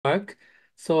work.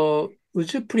 So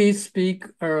would you please speak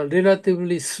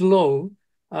relatively slow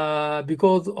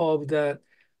because of there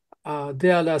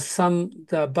are some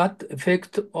the bad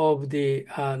effect of the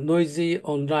noisy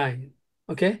online.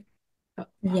 Okay? Uh,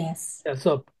 Yes, yeah,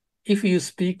 so if you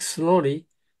speak slowly,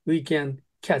 we can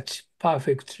catch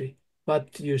perfectly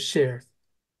what you share.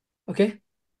 Okay?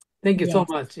 Thank you so yes.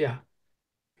 much. Yeah.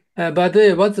 By the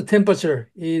way, what's the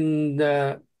temperature in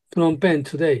Phnom Penh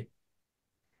today?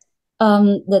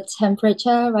 The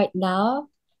temperature right now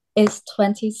is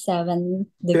 27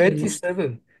 degrees.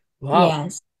 27. Wow,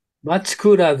 Yes, much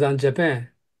cooler than Japan.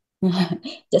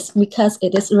 just because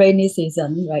it is rainy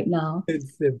season right now.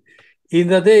 In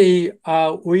the day,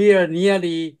 we are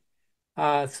nearly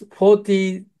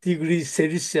 40 degrees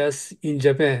Celsius in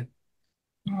Japan,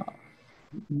 Oh,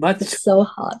 much it's so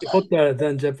hot. hotter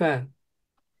than Japan.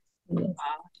 Yes.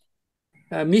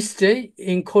 Miss J,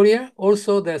 in Korea,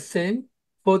 also the same,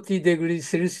 40 degrees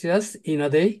Celsius in a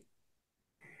day.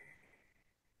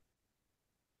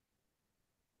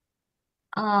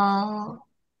 Uh,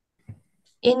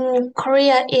 in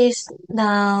Korea is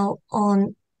now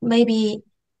on maybe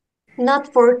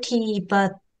not 40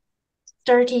 but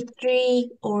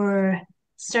 33 or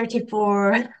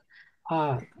 34.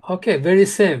 Ah, okay, very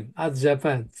same as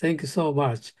Japan. Thank you so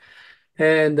much.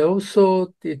 And also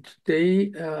today,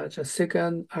 just a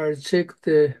second, I'll check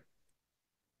the,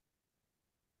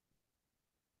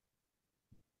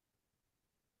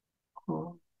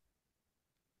 oh,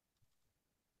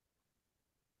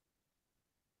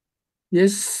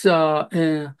 yes,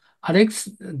 Alex,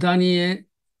 Daniel,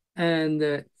 and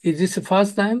is this the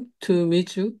first time to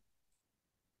meet you?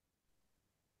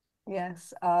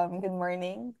 Yes, good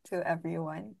morning to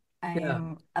everyone. Yeah,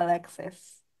 I'm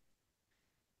Alexis.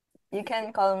 You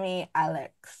can call me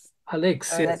Alex Alex,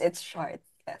 so that yes. it's short.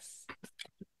 Yes.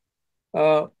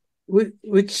 Uh,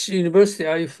 which university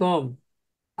are you from?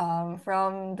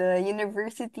 From the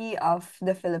University of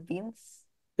the Philippines.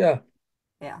 Yeah,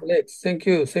 Yeah. Alex, thank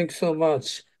you. Thanks so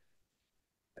much.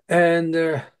 And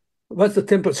what's the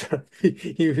temperature in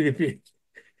Philippines?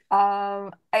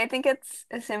 I think it's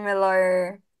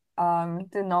similar to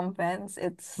Phnom Penh's.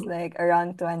 It's like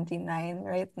around 29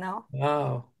 right now.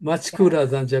 Wow, much cooler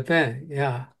Yes. than Japan.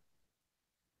 Yeah,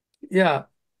 yeah.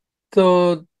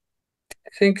 So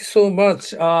thank you so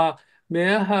much.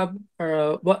 May I have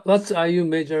what are you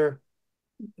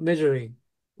measuring?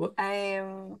 What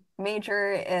I'm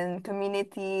major in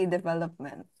community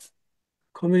development.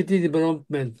 community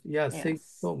development? Yeah, thank you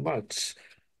Yes. so much.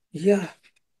 Yeah.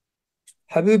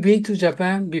 Have you been to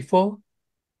Japan before?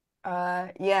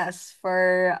 Yes,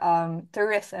 for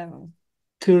tourism.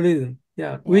 Tourism.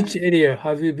 Yeah. Which Yes. area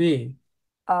have you been?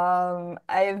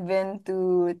 I've been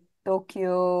to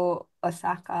Tokyo,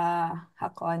 Osaka,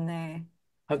 Hakone.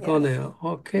 Yes. Hakone.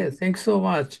 Okay, thanks so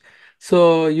much.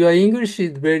 So your English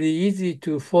is very easy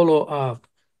to follow up.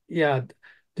 Yeah.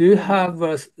 Do you have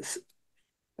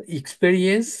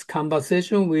experience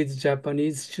conversation with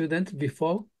Japanese students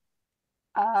before?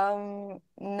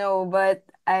 No, but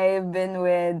I've been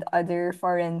with other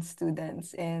foreign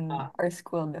students in Ah, our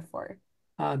school before.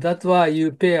 that's why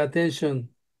you pay attention.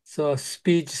 So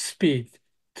speech speed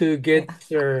to get Yes.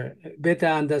 better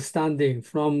understanding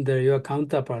from your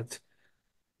counterpart,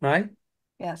 right?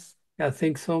 Yes. Yeah,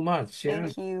 thanks so much. Yeah.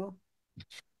 Thank you.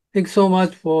 Thanks so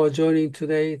much for joining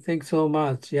today. Thanks so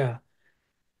much. Yeah.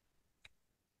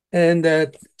 And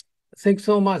thanks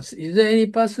so much. Is there any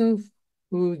person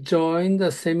who joined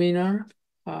the seminar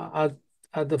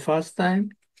at the first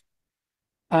time?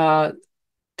 Uh,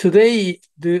 today,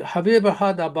 have you ever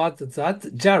heard about that?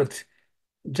 JART.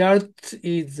 JART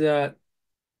is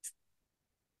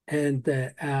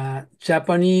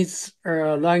Japanese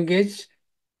language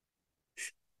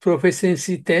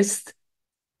proficiency test.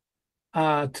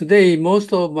 Today,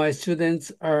 most of my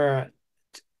students are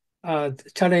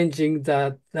challenging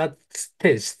that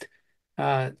test.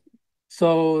 Uh,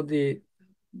 so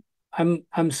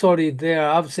I'm sorry they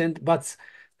are absent, but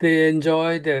they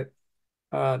enjoy the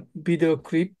video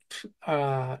clip,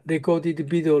 recorded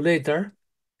video later,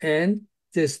 and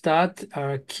they start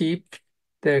keep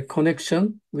the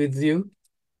connection with you.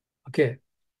 Okay,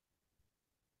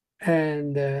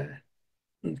 and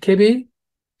Kevin,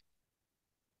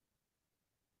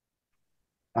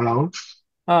 Hello,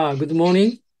 good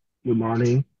morning. good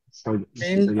morning. So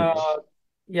this is And again.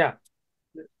 yeah,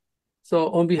 so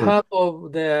on So, behalf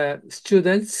of the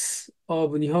students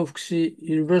of Nihon Fukushi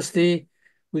University,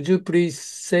 would you please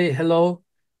say hello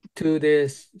to the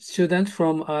students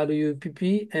from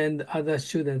RUPP and other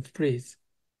students, please?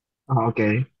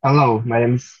 okay. Hello, my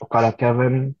name is Okada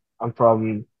Kevin. I'm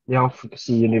from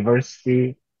Fukushi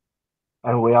University,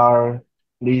 and we are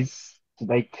please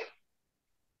make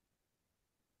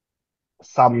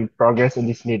some progress in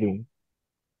this meeting.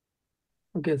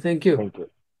 Okay, thank you. Thank you.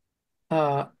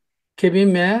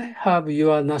 Kevin, may I have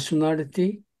your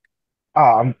nationality?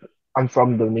 I'm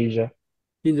from Indonesia.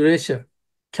 Indonesia.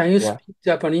 Can you Yeah. speak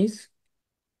Japanese?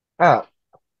 Ah,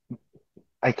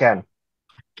 I can.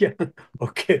 Yeah.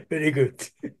 Okay, very good.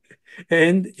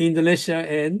 And Indonesia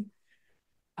and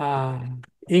uh,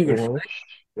 English. English.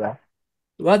 Yeah.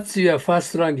 What's your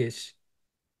first language?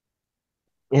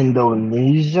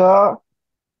 Indonesia.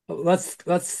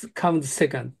 What's comes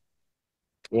second?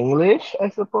 English, I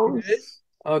suppose. English?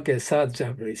 Okay, third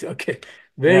Japanese. Okay,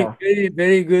 very, Yeah. very,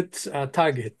 very good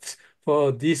target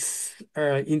for this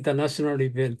international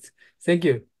event. Thank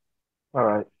you. All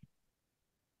right.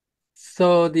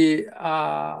 So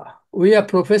we are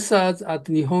professors at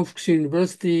Nihon Fukushi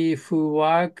University who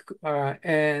work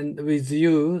and with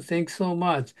you. Thanks so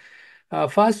much.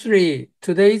 Firstly,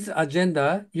 today's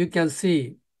agenda you can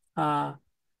see, and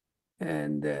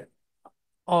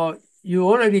you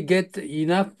already get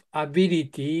enough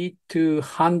ability to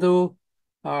handle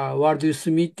Wardus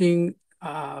meeting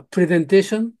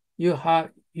presentation. You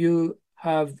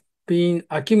have been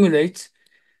accumulate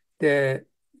the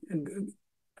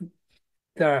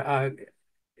the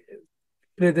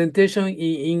presentation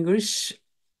in English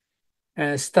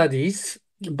studies,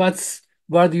 but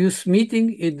word use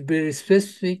meeting is very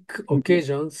specific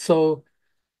occasion. So,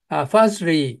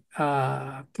 firstly,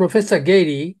 Professor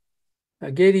Gary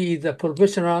is a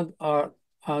professional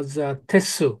as a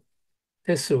TESU,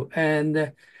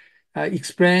 and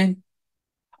explain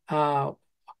how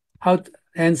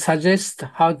and suggest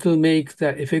how to make the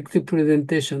effective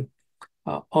presentation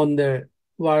on the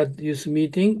word use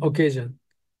meeting occasion.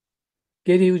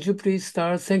 Gary, would you please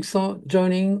start? Thanks for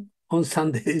joining on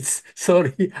Sundays.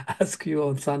 Sorry, ask you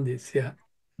on Sundays. Yeah.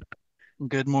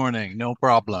 Good morning. No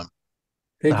problem.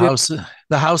 Thank you.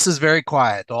 The house is very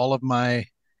quiet. All of my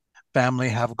family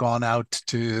have gone out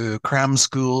to cram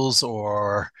schools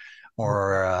or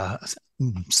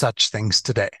such things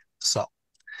today. So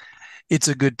it's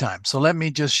a good time. So let me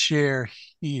just share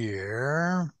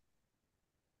here.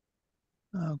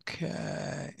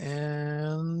 Okay,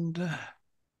 and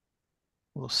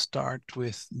we'll start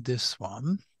with this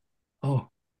one. Oh,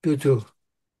 you too.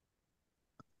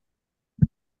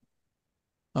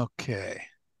 Okay.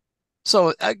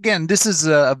 So again, this is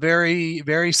a very,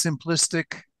 very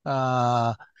simplistic,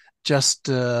 just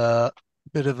a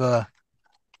bit of a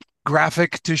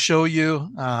graphic to show you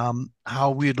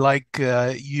how we'd like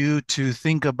you to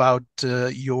think about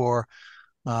your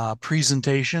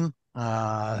presentation.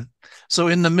 So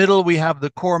in the middle, we have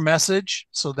the core message.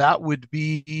 So that would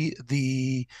be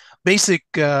the basic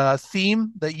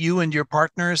theme that you and your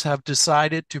partners have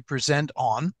decided to present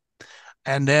on.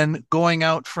 And then going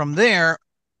out from there,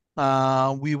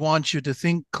 we want you to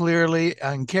think clearly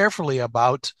and carefully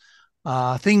about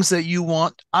things that you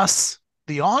want us,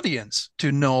 the audience,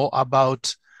 to know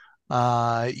about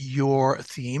your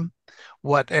theme,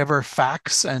 whatever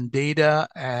facts and data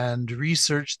and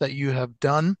research that you have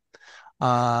done.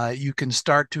 You can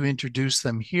start to introduce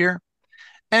them here.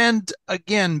 And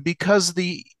again, because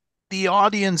the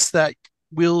audience that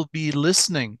will be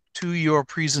listening to your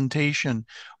presentation,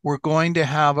 we're going to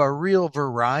have a real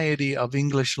variety of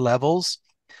English levels.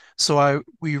 So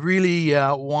we really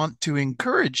want to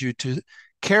encourage you to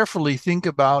carefully think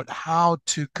about how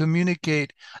to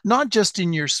communicate, not just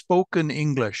in your spoken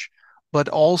English, but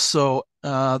also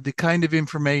the kind of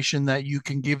information that you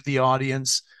can give the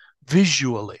audience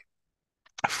visually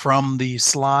from the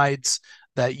slides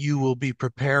that you will be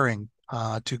preparing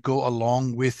to go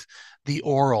along with the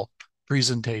oral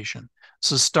presentation.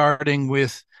 So starting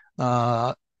with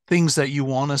things that you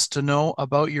want us to know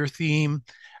about your theme,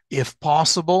 if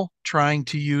possible, trying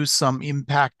to use some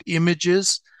impact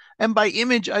images. And by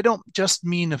image, I don't just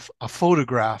mean a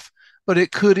photograph, but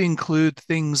it could include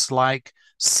things like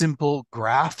simple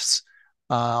graphs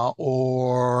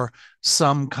or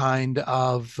some kind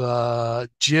of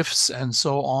GIFs and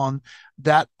so on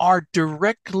that are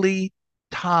directly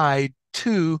tied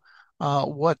to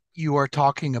what you are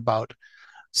talking about.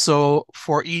 So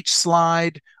for each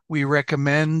slide, we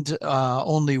recommend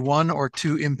only one or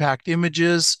two impact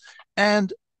images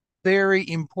and very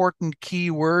important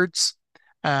keywords.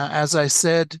 As I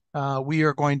said, we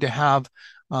are going to have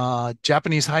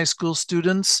Japanese high school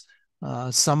students.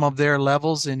 Some of their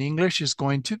levels in English is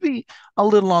going to be a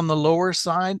little on the lower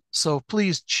side. So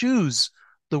please choose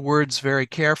the words very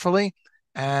carefully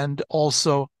and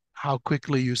also how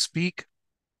quickly you speak.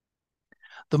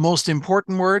 The most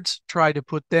important words, try to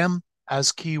put them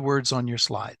as keywords on your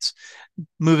slides.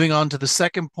 Moving on to the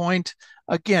second point,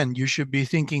 again, you should be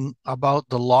thinking about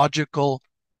the logical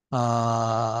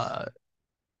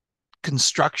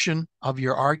construction of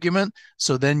your argument.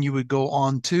 So then you would go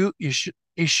on to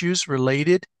issues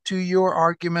related to your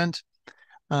argument.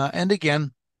 And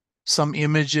again, some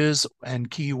images and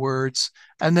keywords,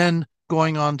 and then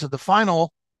going on to the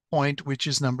final point, which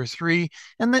is number 3.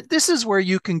 And this is where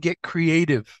you can get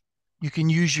creative. You can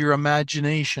use your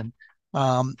imagination,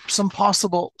 some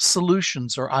possible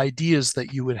solutions or ideas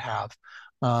that you would have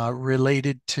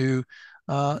related to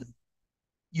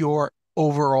your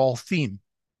overall theme.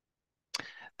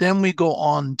 Then we go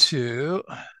on to,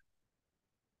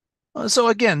 so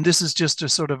again, this is just a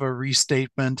sort of a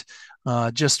restatement,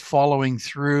 just following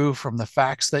through from the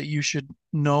facts that you should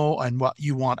know and what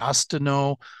you want us to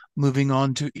know, moving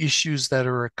on to issues that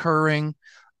are occurring.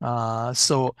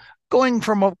 So going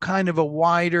from a kind of a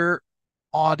wider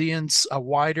audience, a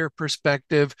wider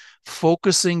perspective,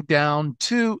 focusing down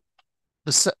to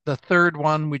the third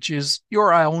one, which is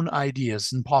your own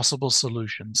ideas and possible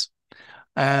solutions.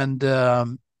 And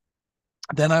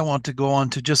then I want to go on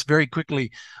to just very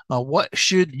quickly, what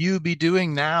should you be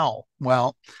doing now?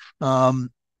 Well,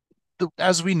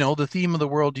 as we know, the theme of the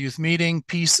World Youth Meeting,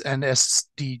 peace and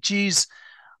SDGs,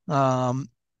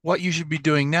 what you should be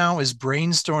doing now is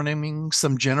brainstorming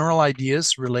some general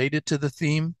ideas related to the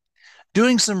theme,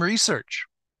 doing some research,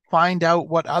 find out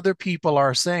what other people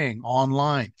are saying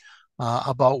online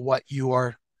about what you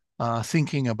are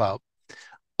thinking about.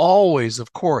 Always,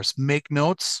 of course, make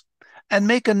notes. And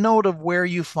make a note of where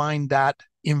you find that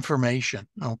information,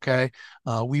 okay?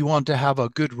 We want to have a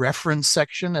good reference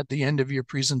section at the end of your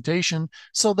presentation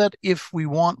so that if we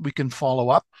want, we can follow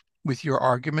up with your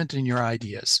argument and your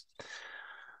ideas.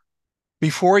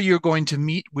 Before you're going to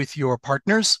meet with your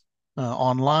partners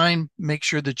online, make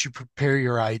sure that you prepare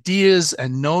your ideas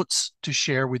and notes to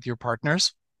share with your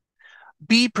partners.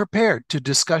 Be prepared to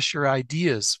discuss your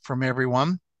ideas from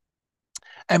everyone.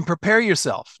 And prepare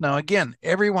yourself. Now, again,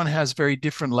 everyone has very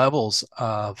different levels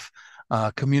of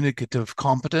communicative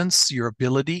competence, your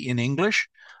ability in English.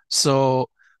 So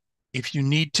if you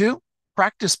need to,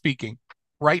 practice speaking.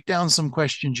 Write down some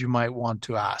questions you might want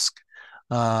to ask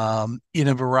in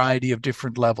a variety of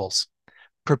different levels.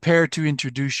 Prepare to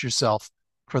introduce yourself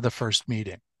for the first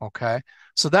meeting, okay?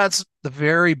 So that's the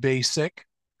very basic.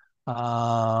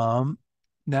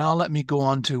 Now let me go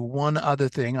on to one other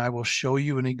thing. I will show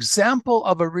you an example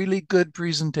of a really good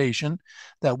presentation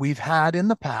that we've had in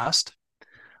the past.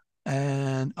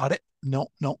 And no.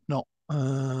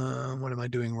 What am I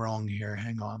doing wrong here?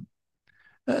 Hang on.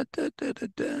 And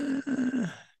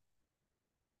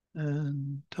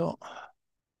I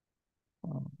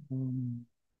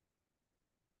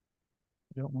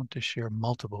don't want to share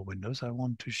multiple windows. I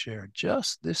want to share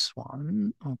just this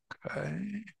one.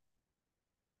 Okay.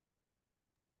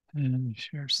 And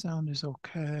share sound is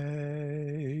okay.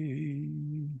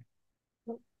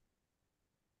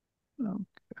 Okay.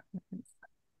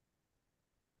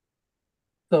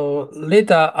 So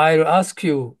later I'll ask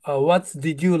you, what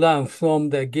did you learn from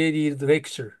the Gary's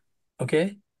lecture?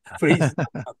 Okay, please.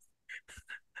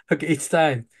 Okay, it's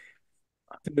time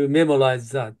to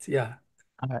memorize that. Yeah.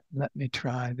 All right, let me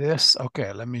try this.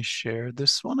 Okay, let me share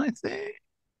this one, I think.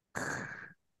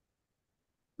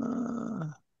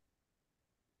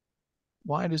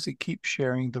 Why does it keep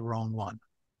sharing the wrong one?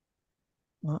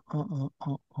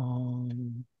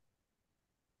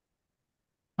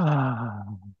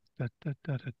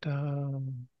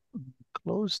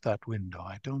 Close that window.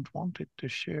 I don't want it to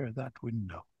share that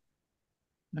window.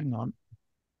 Hang on.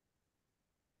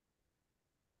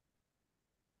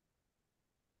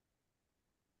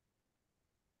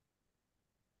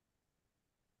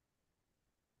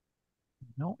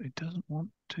 No, it doesn't want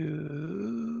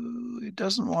to. It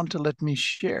doesn't want to let me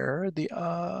share the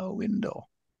window.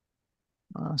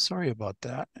 Sorry about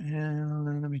that.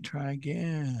 And let me try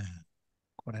again.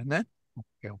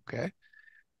 Okay, okay.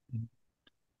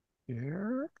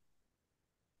 Share,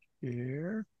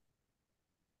 share,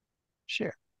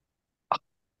 share.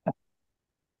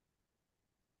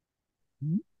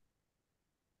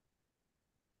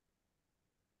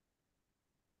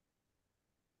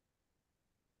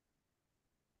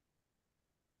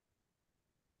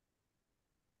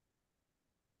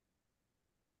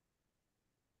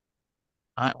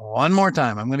 One more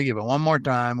time. I'm going to give it one more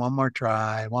time, one more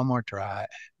try, one more try.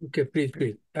 Okay,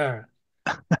 please.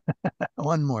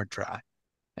 One more try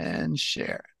and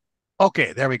share.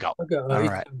 Okay, there we go. Okay, all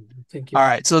right. Thank you. All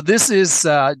right. So this is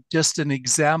just an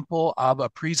example of a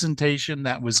presentation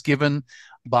that was given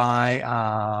by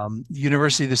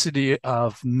University of the City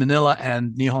of Manila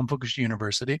and Nihon Fukushi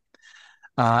University.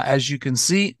 As you can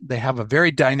see, they have a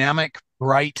very dynamic,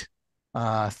 bright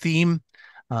theme.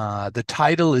 The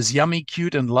title is Yummy,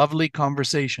 Cute, and Lovely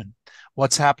Conversation.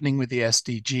 What's happening with the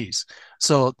SDGs?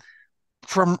 So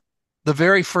from the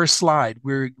very first slide,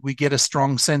 we get a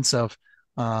strong sense of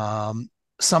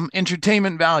some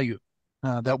entertainment value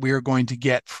that we are going to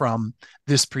get from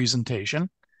this presentation.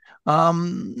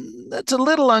 It's a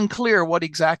little unclear what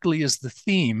exactly is the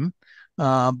theme,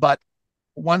 but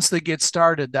once they get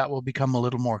started, that will become a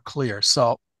little more clear.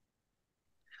 So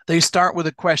they start with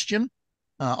a question,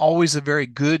 always a very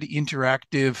good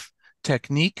interactive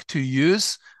technique to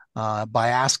use. By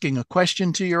asking a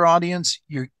question to your audience,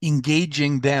 you're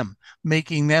engaging them,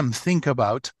 making them think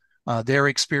about their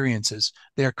experiences.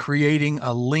 They're creating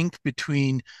a link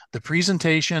between the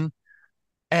presentation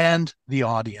and the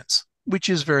audience, which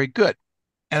is very good.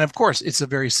 And of course, it's a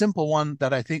very simple one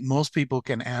that I think most people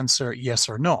can answer yes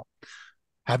or no.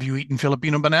 Have you eaten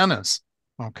Filipino bananas?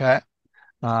 Okay.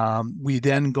 We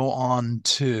then go on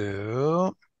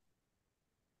to,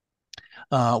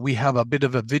 we have a bit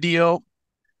of a video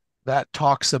that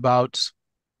talks about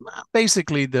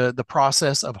basically the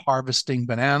process of harvesting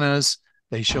bananas.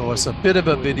 They show us a bit of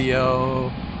a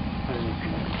video.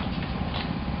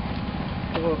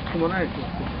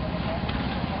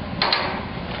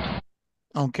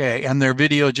 Okay, and their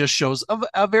video just shows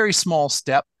a very small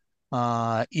step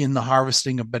in the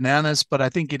harvesting of bananas, but I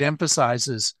think it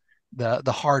emphasizes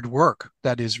the hard work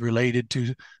that is related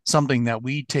to something that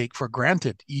we take for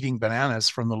granted, eating bananas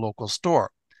from the local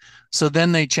store. So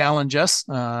then they challenge us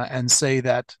and say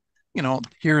that,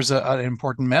 here's an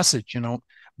important message,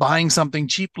 buying something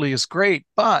cheaply is great,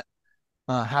 but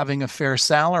having a fair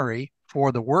salary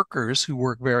for the workers who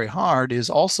work very hard is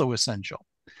also essential.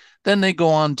 Then they go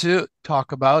on to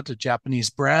talk about a Japanese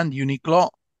brand, Uniqlo,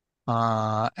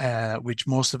 which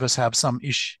most of us have some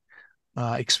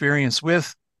experience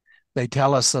with. They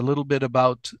tell us a little bit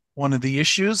about one of the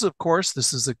issues, of course.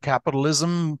 This is a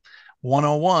capitalism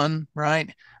 101,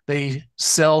 right? They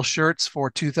sell shirts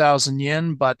for 2,000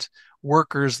 yen, but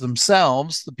workers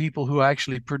themselves, the people who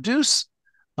actually produce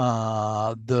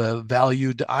the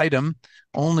valued item,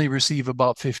 only receive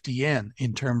about 50 yen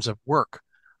in terms of work.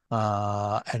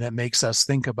 And it makes us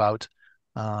think about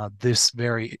this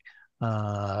very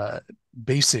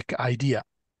basic idea.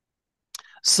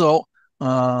 So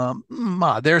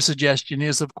their suggestion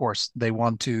is, of course, they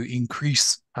want to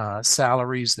increase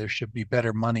salaries. There should be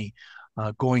better money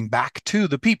going back to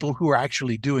the people who are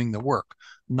actually doing the work,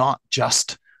 not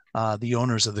just the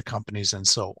owners of the companies and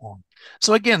so on.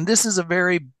 So again, this is a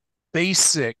very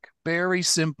basic, very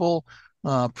simple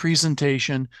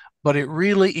presentation, but it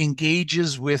really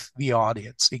engages with the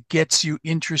audience. It gets you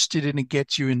interested and it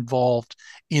gets you involved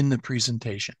in the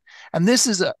presentation. And this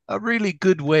is a really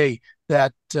good way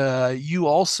that you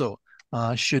also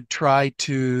should try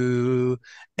to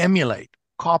emulate,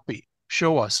 copy,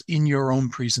 show us in your own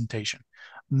presentation.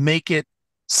 Make it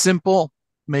simple,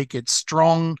 make it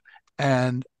strong,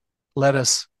 and let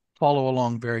us follow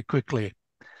along very quickly.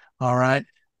 All right.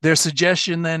 Their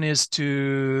suggestion then is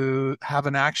to have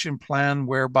an action plan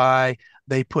whereby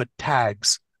they put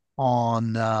tags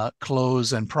on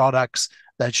clothes and products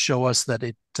that show us that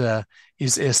it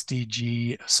is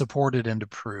SDG supported and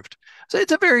approved. So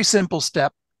it's a very simple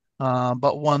step,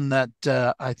 but one that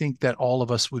I think that all of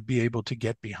us would be able to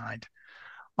get behind.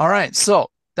 All right,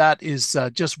 so that is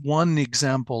just one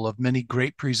example of many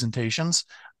great presentations,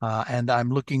 and I'm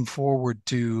looking forward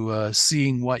to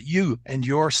seeing what you and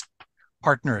your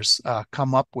partners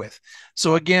come up with.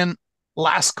 So again,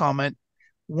 last comment,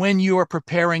 when you are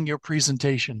preparing your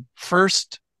presentation,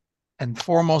 first and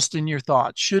foremost in your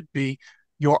thoughts should be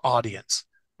your audience.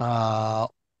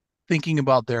 Thinking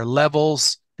about their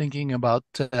levels, thinking about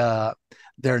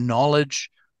their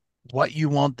knowledge, what you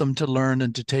want them to learn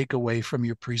and to take away from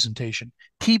your presentation.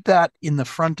 Keep that in the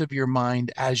front of your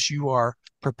mind as you are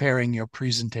preparing your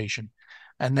presentation.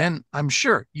 And then I'm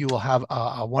sure you will have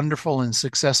a wonderful and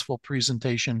successful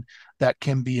presentation that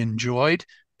can be enjoyed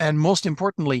and most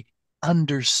importantly,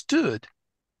 understood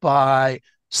by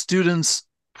students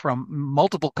from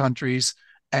multiple countries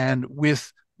and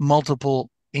with multiple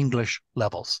English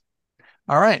levels.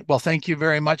 All right. Well, thank you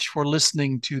very much for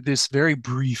listening to this very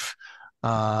brief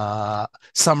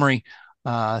summary.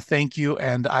 Thank you.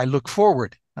 And I look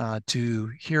forward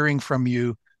to hearing from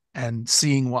you and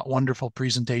seeing what wonderful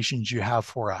presentations you have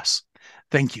for us.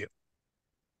 Thank you.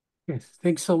 Yes,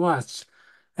 thanks so much.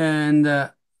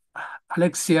 And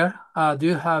Alexia, do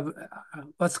you have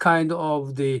what kind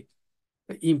of the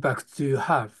impact do you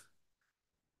have?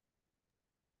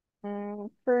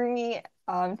 For me,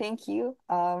 Thank you,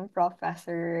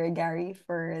 Professor Gary,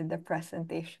 for the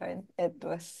presentation. It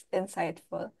was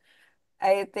insightful.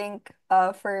 I think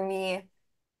for me,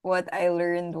 what I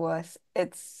learned was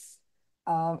it's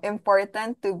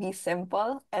important to be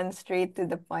simple and straight to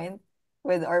the point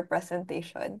with our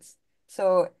presentations.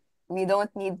 So we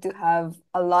don't need to have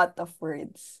a lot of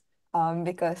words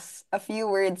because a few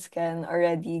words can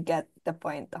already get the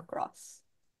point across.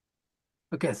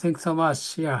 Okay, thanks so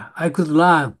much. Yeah, I could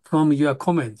learn from your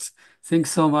comments.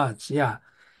 Thanks so much. Yeah.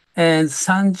 And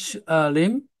Sanj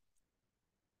Lim,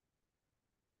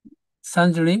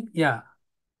 yeah,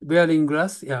 wearing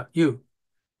glass, yeah, you.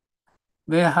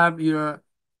 May I have your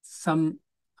some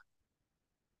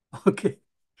okay,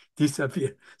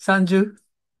 disappear. Sanju,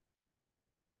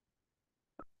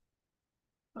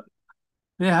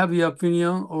 may I have your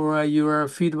opinion or your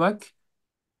feedback?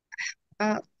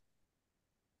 Uh,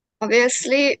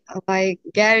 Obviously, like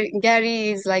Gary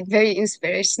is like very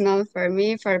inspirational for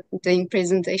me for doing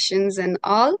presentations and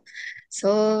all.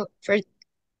 So for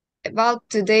about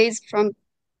today's from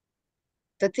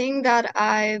the thing that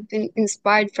I've been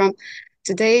inspired from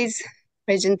today's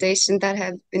presentation that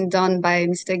have been done by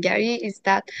Mr. Gary is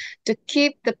that to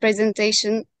keep the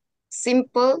presentation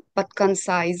simple but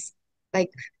concise,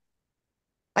 like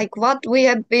like what we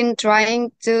have been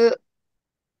trying to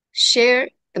share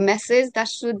the message that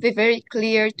should be very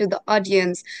clear to the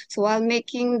audience. So while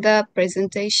making the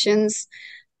presentations,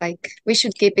 like we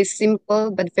should keep it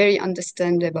simple but very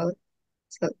understandable.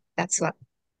 So that's what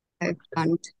I've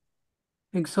found.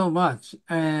 Thanks so much.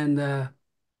 And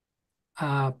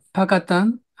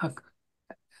Pakatan,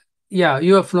 yeah,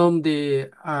 you are from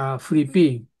the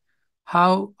Philippines.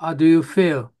 How do you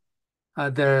feel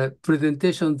the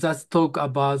presentation just talk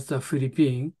about the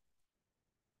Philippines?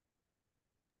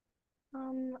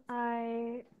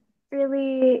 I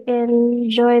really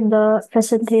enjoyed the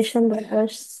presentation that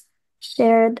was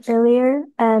shared earlier,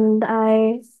 and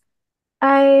I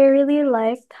really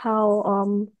liked how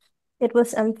it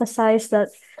was emphasized that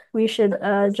we should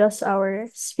adjust our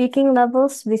speaking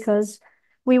levels because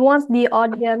we want the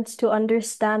audience to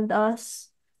understand us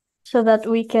so that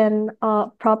we can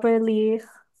properly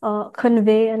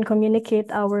convey and communicate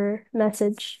our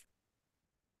message.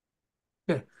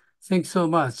 Okay, thanks so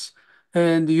much.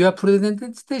 And your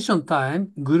presentation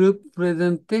time, group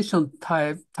presentation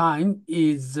time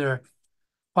is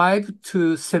 5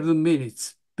 to 7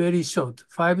 minutes, very short,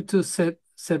 5 to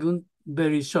 7,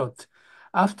 very short.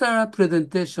 After a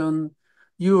presentation,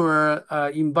 you are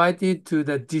invited to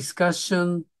the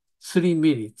discussion 3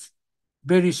 minutes,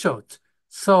 very short.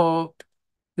 So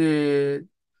the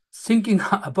thinking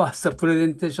about the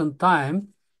presentation time,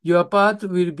 your part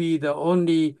will be the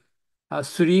only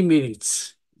 3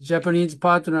 minutes. Japanese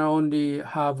partner only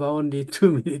have only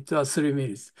 2 minutes or 3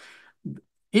 minutes.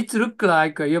 It look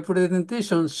like your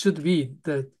presentation should be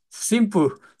the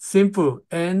simple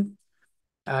and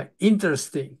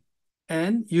interesting,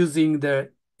 and using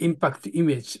the impact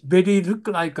image. Very look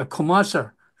like a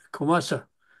commercial.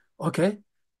 Okay.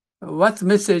 What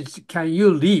message can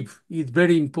you leave is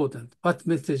very important. What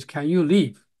message can you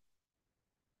leave?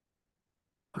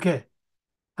 Okay.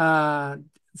 Uh,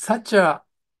 Such a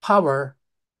power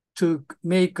to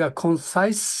make a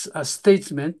concise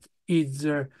statement is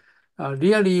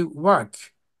really work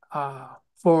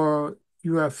for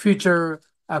your future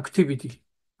activity.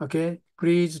 Okay,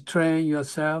 please train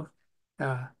yourself.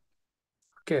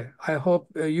 Okay, I hope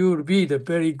you will be the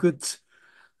very good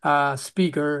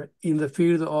speaker in the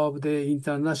field of the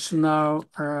international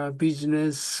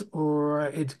business or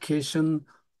education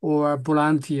or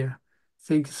volunteer.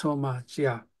 Thank you so much.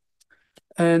 Yeah.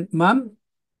 And ma'am,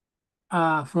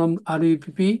 from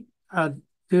RUPP,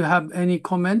 do you have any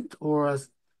comment or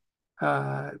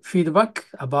feedback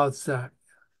about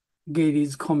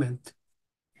Gary's comment?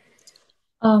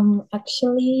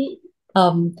 Actually,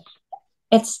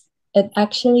 it's it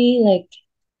actually like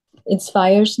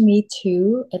inspires me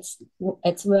too.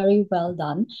 It's very well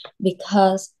done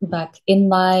because back in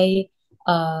my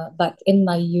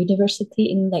university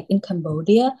in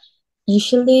Cambodia,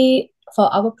 usually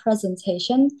for our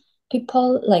presentation,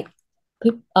 people like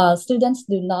students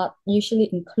do not usually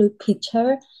include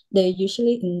picture. They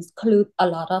usually include a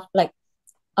lot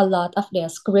of their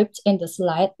script in the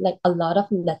slide, like a lot of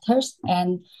letters.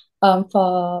 And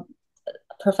for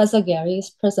Professor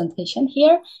Gary's presentation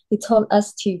here, he told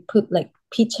us to put like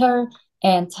picture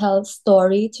and tell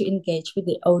story to engage with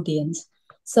the audience.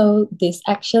 So this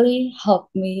actually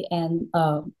helped me, and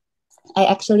I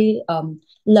actually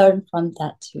learned from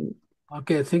that too.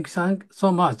 Okay, thanks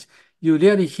so much. You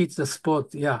really hit the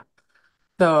spot. Yeah.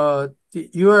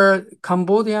 your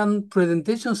Cambodian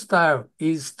presentation style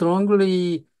is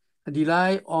strongly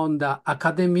rely on the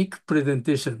academic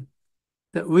presentation.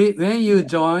 When you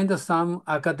join some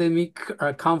academic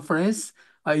conference,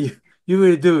 you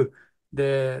will do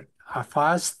the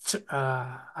first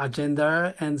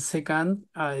agenda and second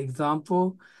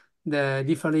example, the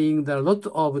referring the lot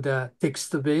of the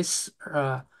text-based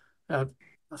uh,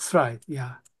 slide.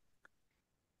 Yeah.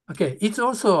 Okay, it's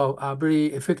also a very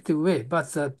effective way, but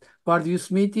the word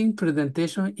use meeting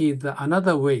presentation is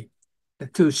another way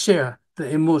to share the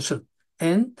emotion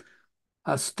and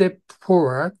step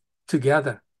forward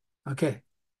together. Okay,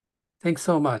 thanks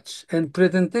so much. And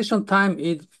presentation time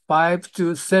is 5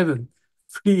 to 7.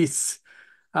 Please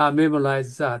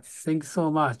memorize that. Thanks so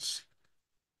much.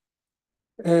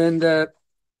 And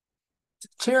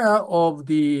chair of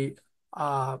the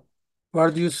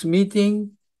World Youth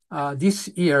Meeting this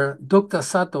year, Dr.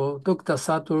 Sato. Dr.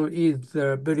 Sato is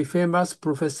a very famous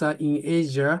professor in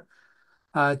Asia,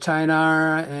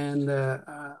 China, and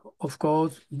of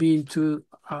course, been to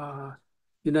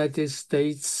United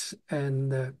States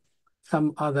and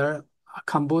some other,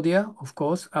 Cambodia, of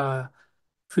course,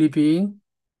 Philippines,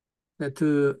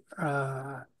 to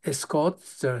escort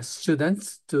the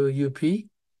students to UP.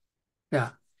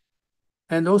 Yeah.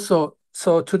 And also,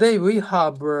 so today we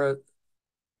have a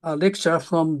lecture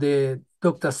from the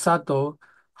Dr. Sato,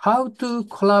 how to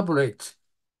collaborate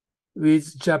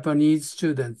with Japanese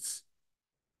students,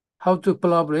 how to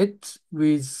collaborate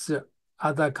with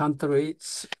other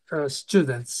countries'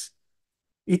 students.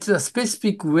 It's a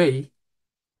specific way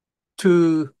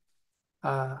to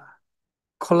uh,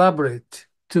 collaborate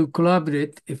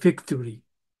effectively.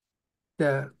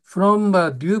 From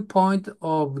the viewpoint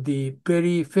of the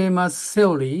very famous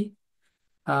theory,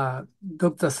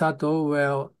 Dr. Sato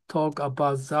will talk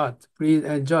about that. Please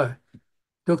enjoy.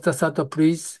 Dr. Sato,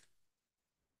 please.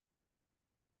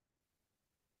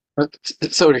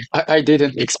 Sorry, I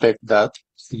didn't expect that.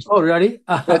 Oh, really?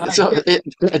 So,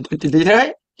 did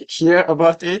I hear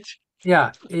about it?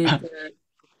 Yeah,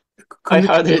 I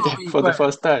heard communication it of for the inquiry.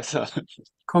 first time. So,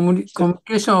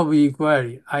 Communication of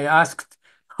inquiry. I asked.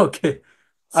 Okay.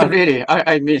 So, really,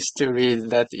 I missed to read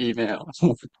that email.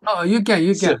 oh, you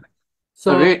can. So,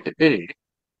 So, really,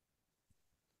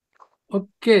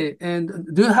 okay. And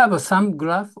do you have some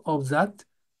graph of that?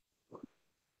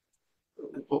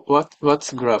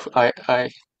 what's graph? I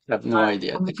have no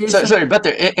idea. So, Communication. sorry, but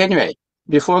anyway,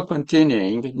 before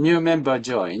continuing, new member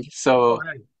joined. All So,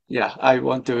 right. yeah, I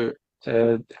want to,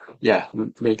 uh,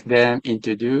 make them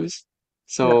introduce.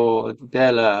 Yeah. So,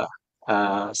 there are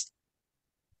uh,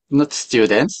 not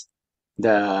students,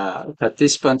 the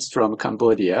participants from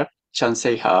Cambodia, Chan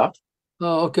Ha,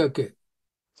 Oh, okay.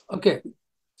 Okay.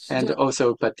 and So,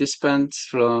 also participants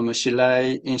from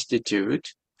Shilai Institute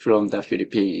from the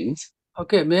Philippines.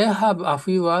 okay, may I have a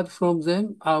few words from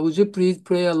them? Would you please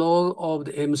play a role of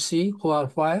the MC for a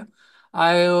while?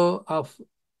 I'll uh,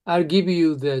 I'll give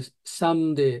you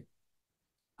some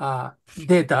uh,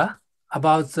 data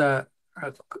about the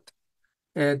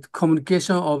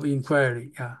communication of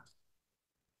inquiry. Yeah.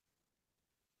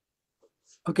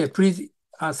 Okay, please,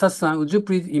 Satsan, would you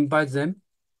please invite them?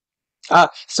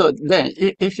 So then,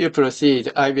 if you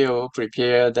proceed, I will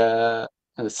prepare the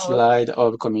Oh, slide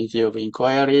of Committee of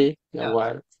Inquiry, yeah.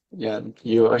 while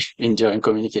you are enjoying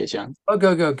communication.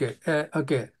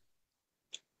 Okay.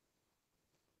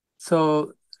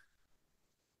 So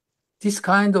this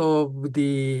kind of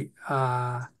the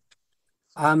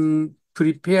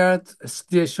unprepared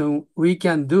situation we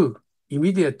can do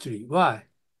immediately. Why?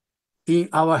 In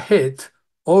our head,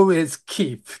 always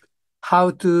keep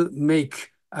how to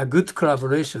make a good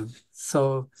collaboration.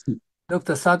 So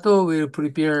Dr. Sato will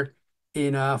prepare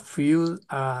in a few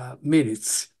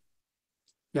minutes.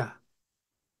 Yeah.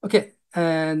 Okay.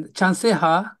 And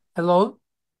Chanseha, hello.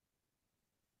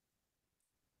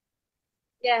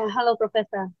 Yeah, hello,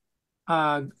 Professor.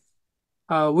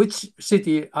 Uh, which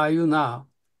city are you now?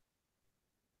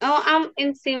 Oh, I'm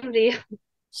in Siem Reap,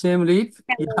 Siem Reap?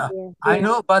 Yeah, Cambodia. I Yeah.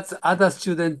 know, but other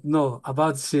students know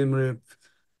about Siem Reap.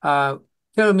 Uh,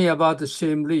 Tell me about the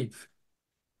Siem Reap.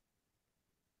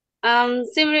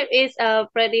 Siem Reap is a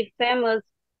pretty famous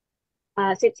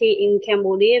city in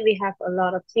Cambodia. We have a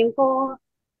lot of temple,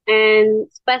 and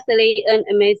especially an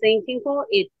amazing temple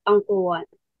is Angkor Wat.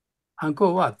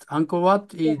 Angkor Wat. Angkor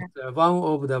Wat is Yeah. one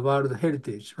of the World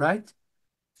Heritage, right?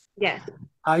 Yes.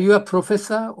 Are you a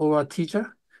professor or a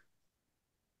teacher?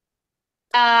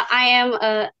 I am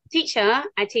a teacher.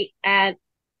 I teach at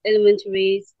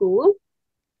elementary school.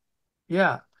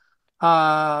 Yeah.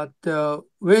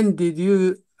 When did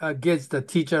you get the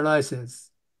teacher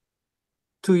license?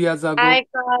 2 years ago? I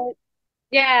got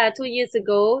Yeah, 2 years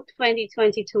ago,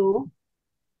 2022.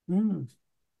 Mm.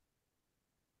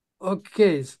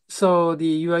 Okay, so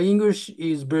your English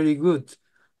is very good.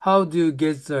 How do you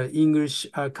get the English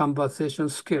conversation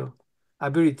skill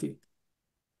ability?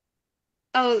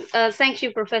 Oh, thank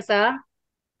you, Professor.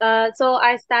 So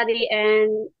I study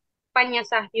in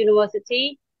Panyasa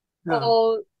University Yeah.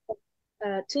 for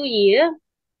 2 years,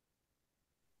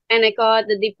 and I got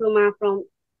the diploma from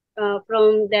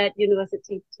that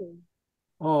university too.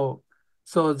 Oh,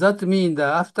 so that means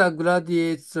that after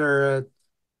graduates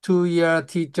 2-year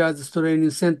teachers training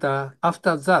center,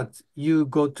 after that you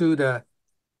go to the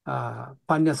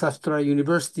Panyasastra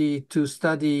University to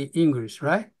study English,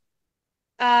 right?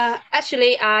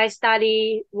 Actually, I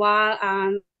study while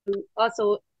I'm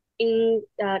also in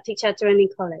teacher training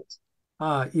college.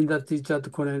 In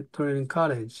the training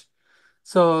college.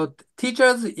 So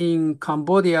teachers in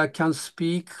Cambodia can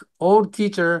speak, all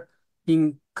teacher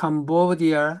in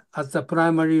Cambodia at the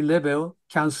primary level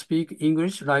can speak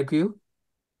English like you?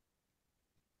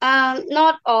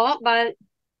 Not all, but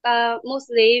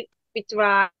mostly we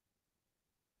try.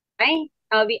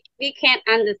 We can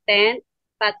understand,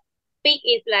 but speak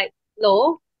is like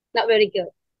low, not very good.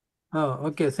 Oh,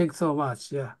 okay. Thanks so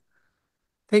much. Yeah.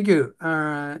 Thank you.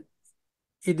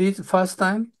 It is first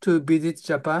time to visit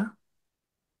Japan.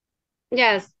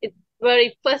 Yes, it's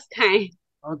very first time.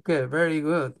 Okay, very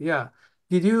good. Yeah.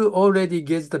 Did you already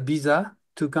get the visa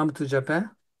to come to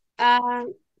Japan?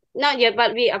 Um, Not yet,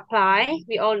 but we apply.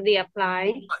 We already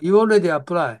apply. You already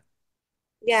applied.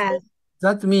 So Yes,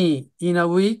 that means in a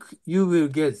week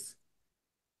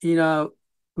in a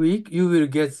you will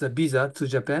get the visa to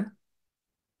Japan.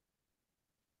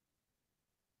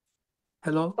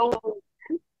 Hello? oh,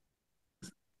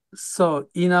 So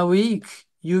in a week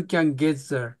you can get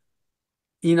the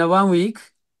in a 1 week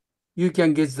you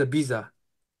can get the visa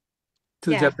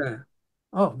to yes. Japan.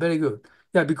 Oh, very good.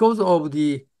 Yeah, because of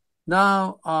the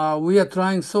now we are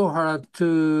trying so hard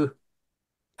to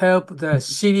help the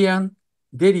Syrian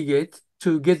delegate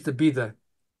to get the visa.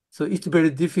 So it's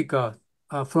very difficult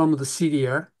from the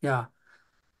Syria. Yeah,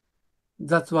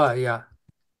 that's why. Yeah.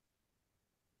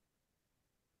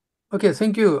 Okay,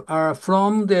 thank you.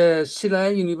 From the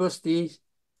Shirai University,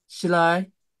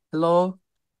 Shirai, hello,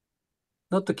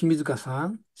 not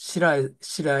Kimizuka-san,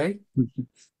 Shirai.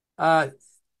 Uh,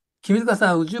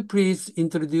 Kimizuka-san, would you please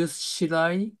introduce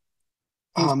Shirai?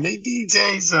 Maybe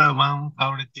there is one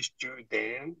college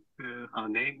student. Her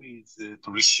name is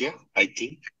Tricia, I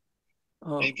think.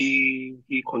 Oh, Maybe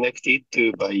he connected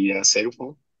by cell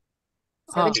phone.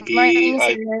 ah, Good Maybe morning,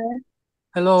 I. sir.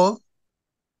 hello.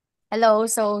 Hello,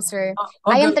 so sir,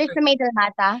 I Okay, am okay. Trisha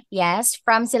Mata, yes,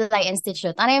 from Silay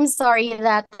Institute. And I'm sorry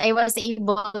that I was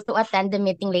able to attend the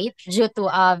meeting late due to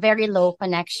a very low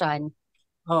connection.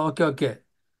 Oh, okay, okay.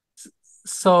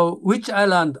 So, which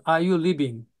island are you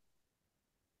living?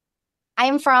 I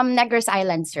am from Negros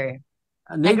Island, sir.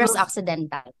 Negros Negros,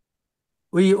 Occidental.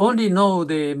 we only know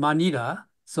the Manila.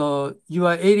 So,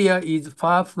 your area is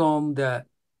far from the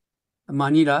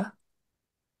Manila.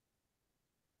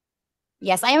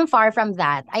 Yes, I am far from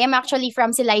that. I am actually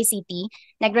from Silay City,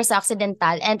 Negros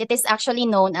Occidental, and it is actually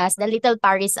known as the Little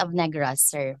Paris of Negros,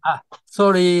 sir.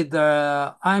 Sorry,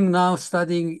 I'm now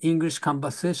studying English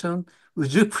conversation.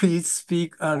 Would you please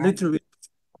speak a Yeah. little bit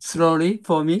slowly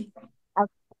for me?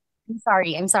 I'm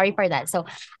sorry. I'm sorry for that. So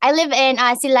I live in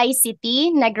Silay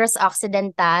City, Negros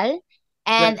Occidental,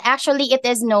 Well, and actually it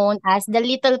is known as the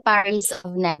Little Paris of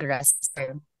Negros,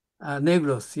 sir.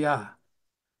 Negros, yeah.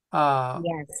 Uh,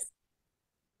 Yes.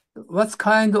 what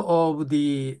kind of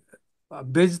the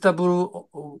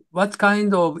what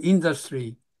kind of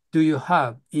industry do you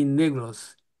have in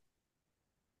Negros?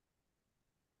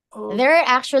 Oh, There are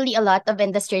actually a lot of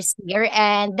industries here,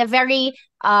 and the very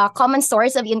common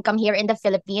source of income here in the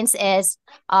Philippines is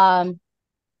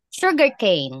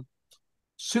sugarcane.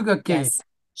 sugarcane. Yes.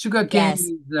 Sugarcane Yes.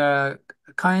 is a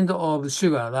kind of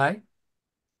sugar, right?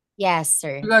 Yes,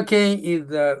 sir. Sugarcane is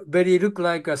very look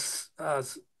like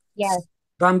Yes.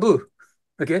 bamboo.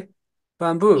 Okay,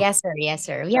 bamboo. Yes, sir. Yes,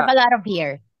 sir. We have Yeah. a lot of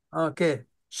here. Okay.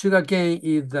 Sugarcane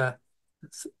is the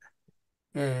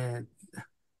uh,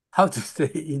 how to say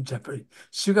in Japanese.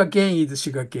 Sugarcane is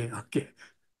sugarcane. Okay.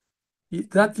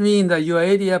 That means that your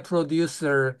area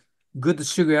produces good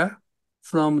sugar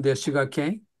from the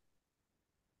sugarcane.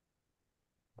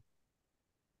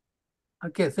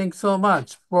 Okay, thanks so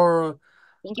much.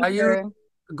 Thank you, Are you sir.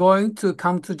 going to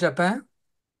come to Japan?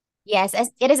 Yes,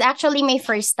 it is actually my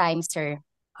first time, sir,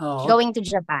 Oh, okay. going to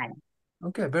Japan.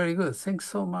 Okay, very good. Thanks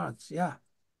so much. Yeah.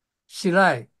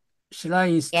 Shirai,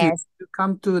 Shirai Institute. Yes. You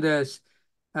come to the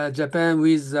Japan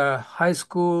with high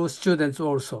school students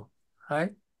also,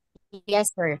 right?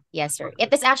 Yes, sir. Yes, sir.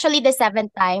 It is actually the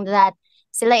seventh time that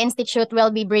Silla Institute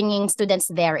will be bringing students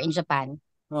there in Japan.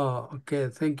 Oh, okay.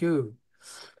 Thank you.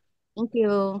 Thank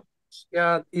you.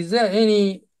 Yeah. Is there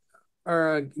any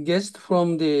guest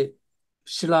from the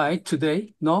Shilai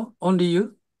today? No, only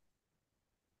you?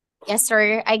 Yes,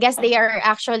 sir. I guess they are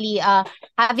actually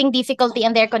having difficulty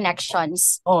in their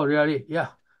connections. Oh, really? Yeah.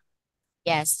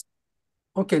 Yes.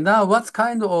 Okay. Now, what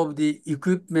kind of the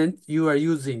equipment you are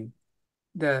using?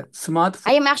 The I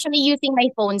smartphone? am actually using my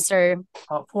phone, sir.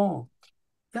 Phone.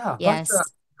 Yeah, but Yes.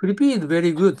 Philippines is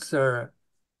very good, sir.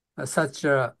 Such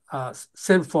a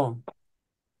cell phone,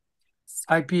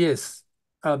 IPS,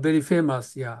 very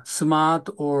famous. Yeah, smart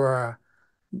or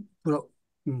pro-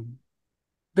 mm,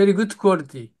 very good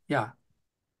quality. Yeah.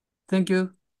 Thank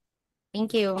you.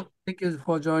 Thank you. Thank you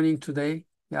for joining today.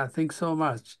 Yeah, thanks so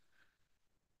much.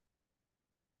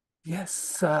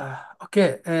 Yes.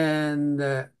 Okay.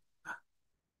 And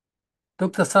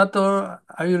Dr. Sato,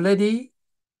 are you ready?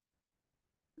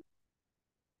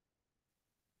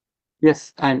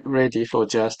 Yes, I'm ready for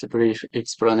just a brief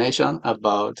explanation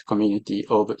about community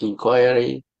of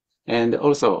inquiry. And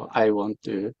also, I want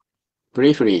to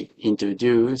briefly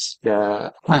introduce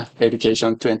the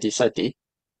Education 2030.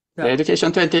 The Yeah.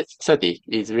 Education 2030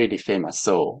 is really famous,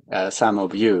 so some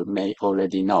of you may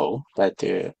already know, but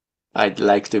I'd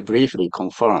like to briefly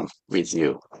confirm with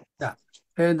you. Yeah.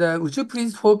 And would you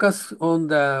please focus on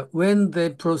the when they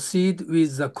proceed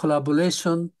with the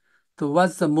collaboration to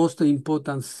what's the most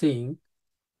important thing?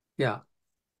 Yeah.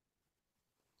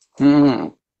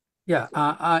 Mm. Yeah.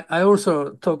 I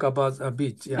also talk about a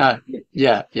bit. Yeah.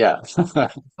 Yeah.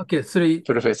 Okay. Three.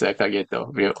 Professor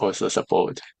Kageto will also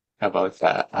support about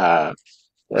the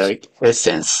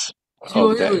essence of the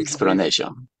GOL is brief.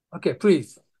 explanation. Okay.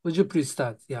 Please. Would you please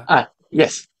start? Yeah.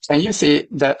 Yes. Can you see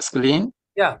the screen?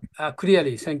 Yeah.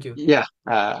 Clearly. Thank you. Yeah.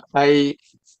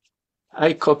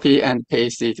 I copy and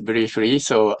paste it briefly,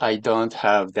 so I don't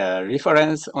have the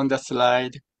reference on the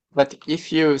slide. But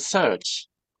if you search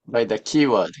by the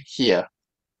keyword here,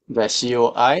 the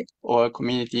COI or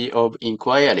Community of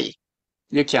Inquiry,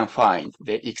 you can find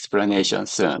the explanation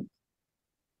soon.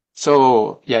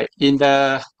 So yeah, in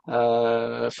the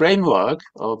framework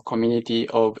of Community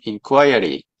of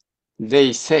Inquiry,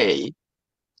 they say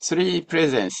three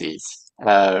presences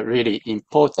are really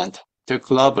important to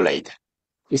collaborate,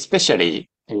 especially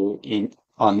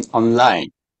on online.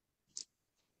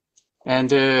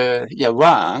 And yeah,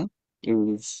 one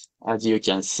is, as you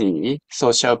can see,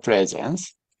 social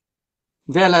presence.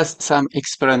 There are some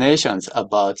explanations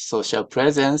about social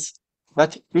presence,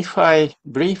 but if I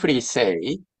briefly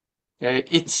say,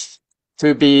 it's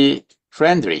to be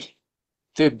friendly,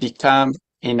 to become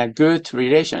in a good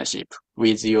relationship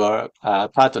with your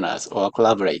partners or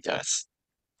collaborators.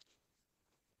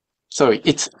 So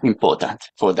it's important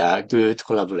for the good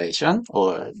collaboration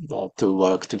or to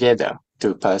work together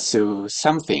to pursue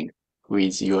something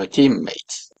with your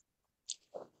teammates.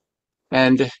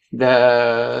 And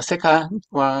the second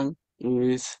one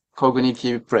is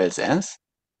cognitive presence.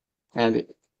 And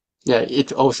yeah,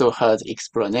 it also has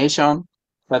explanation,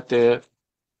 but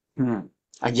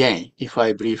again, if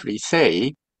I briefly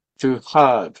say to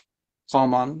have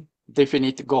common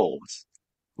definite goals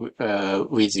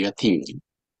with your team.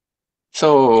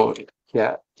 So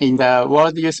yeah, in the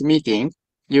World Youth Meeting,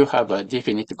 you have a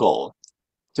definite goal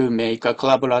to make a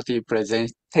collaborative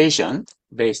presentation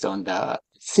based on the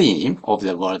theme of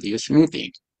the World Youth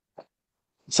Meeting.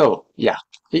 So yeah,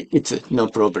 it's no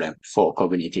problem for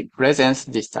cognitive presence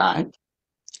this time.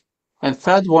 And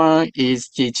third one is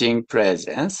teaching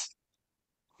presence.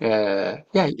 Yeah,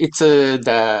 it's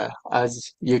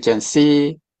as you can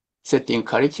see, setting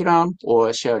curriculum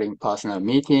or sharing personal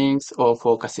meetings or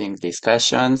focusing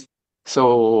discussions.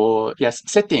 So yes,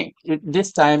 setting.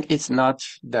 This time it's not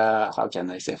how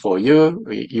can I say, for you,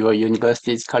 your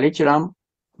university's curriculum,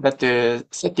 but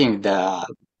setting the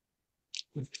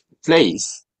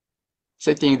place,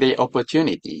 setting the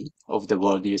opportunity of the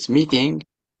World Youth Meeting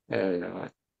uh,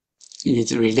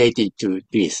 is related to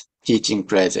this teaching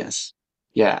presence.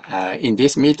 Yeah, in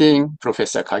this meeting,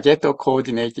 Professor Kageto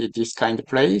coordinated this kind of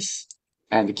place,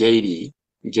 and Gaily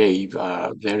gave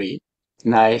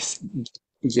nice,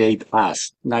 gave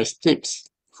us nice tips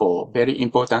very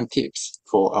important tips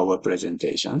for our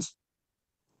presentations.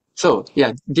 So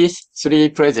yeah, these three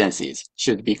presences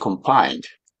should be combined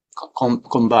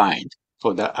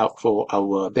for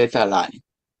our better learning.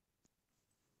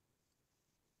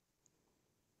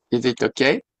 Is it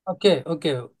okay? Okay.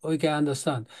 We can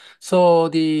understand. So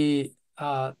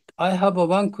I have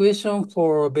one question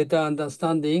for better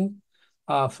understanding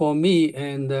for me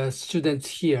and the students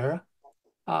here.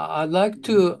 I'd like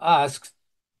to ask,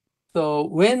 so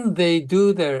when they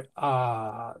do their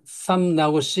some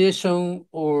negotiation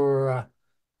or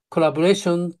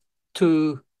collaboration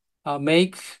to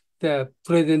make the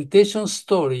presentation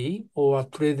story or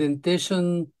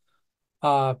presentation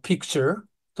picture,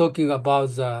 talking about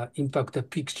the impact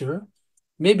picture,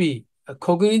 maybe a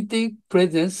cognitive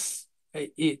presence,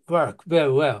 it work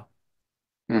very well.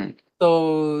 Mm.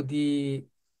 So the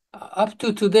up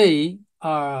to today,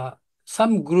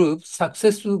 some group,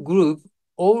 successful group,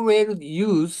 always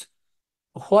use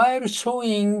while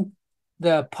showing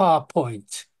the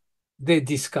PowerPoint they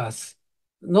discuss,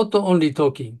 not only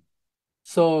talking.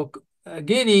 So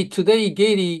Gary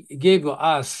gave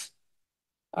us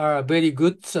a very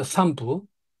good sample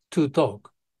to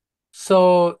talk.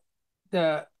 So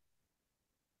the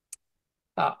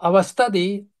our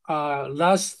study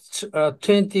last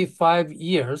 25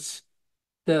 years,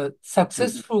 the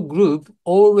successful group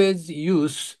always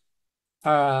use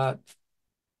the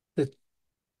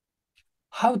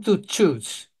how to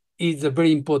choose is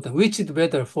very important. Which is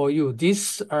better for you,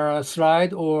 this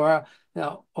slide or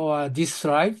this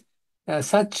slide?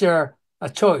 Such a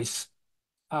choice,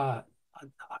 uh,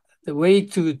 the way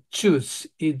to choose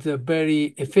is very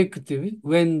effective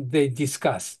when they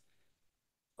discuss.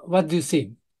 What do you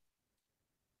think?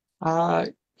 Uh,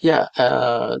 yeah,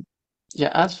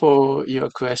 yeah, as for your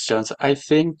questions, I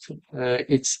think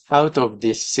it's out of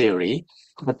this theory,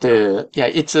 but yeah,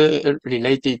 it's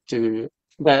related to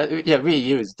yeah, we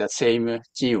use the same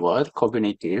keyword,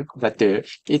 cognitive, but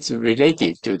it's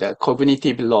related to the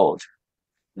cognitive load.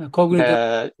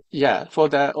 Cognitive. Yeah, for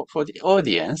the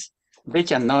audience, they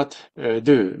cannot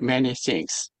do many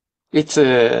things. It's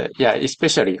yeah,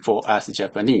 especially for us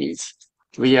Japanese,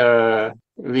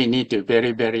 we need to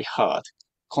very hard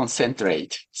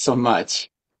concentrate so much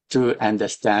to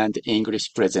understand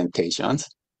English presentations.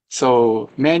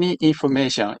 So if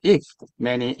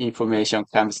many information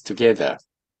comes together,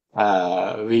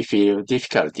 we feel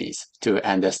difficulties to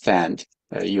understand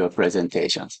your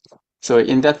presentations. So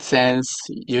in that sense,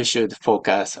 you should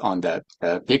focus on the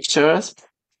pictures,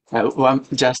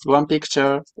 just one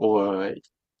picture, or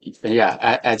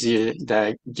yeah, as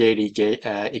Gary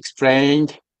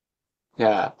explained,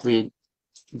 yeah, to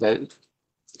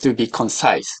be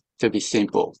concise, to be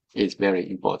simple is very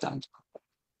important.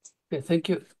 Okay, thank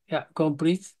you. Yeah, go on,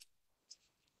 please.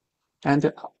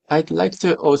 And I'd like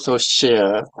to also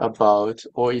share about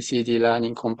OECD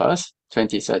Learning Compass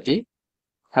 2030.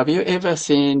 Have you ever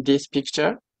seen this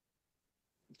picture?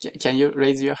 Can you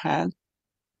raise your hand?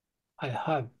 I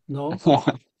have no.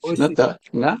 Not the,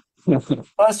 no?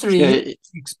 Firstly, Yeah,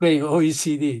 explain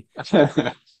OECD.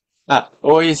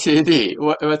 OECD,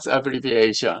 what's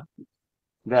abbreviation?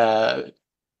 The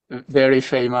very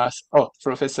famous,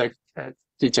 Professor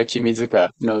Teacher Kimizuka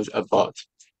knows about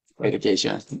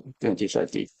education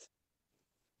 2030.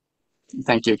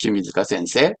 Thank you, Kimizuka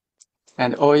sensei.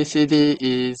 And OECD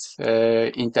is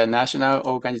international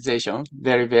organization,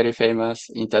 very famous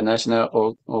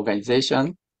international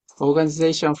organization.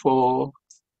 Organization for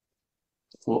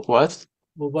what?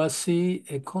 Oversee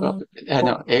economy,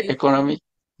 No, economic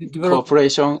develop.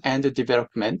 cooperation and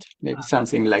development, maybe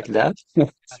something like that.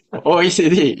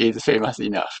 OECD is famous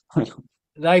enough.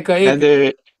 Like And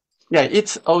yeah,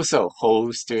 it's also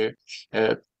host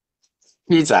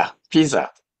PISA, PISA.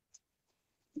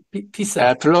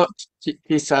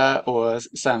 PISA, or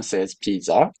some says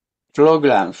PISA,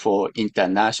 Program for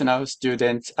International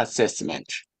Student Assessment,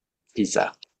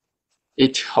 PISA.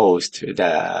 It hosts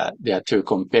to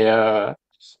compare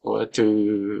or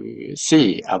to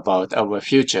see about our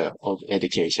future of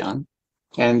education.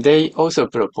 And they also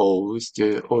proposed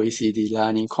the OECD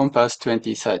Learning Compass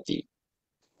 2030.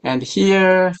 And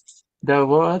here the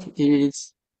word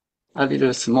is a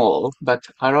little small, but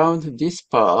around this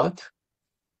part,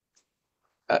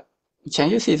 uh, can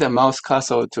you see the mouse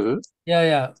cursor too?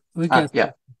 Yeah, we can.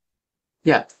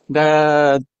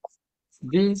 Yeah.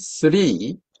 These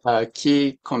three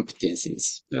key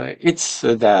competencies. It's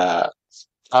the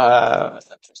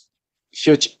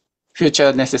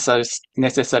future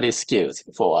necessary skills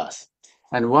for us.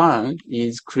 And one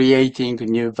is creating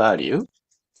new value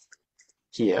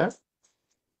here.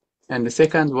 And the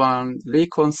second one,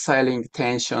 reconciling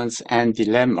tensions and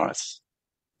dilemmas.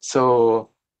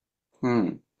 So,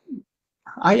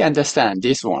 I understand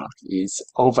this one is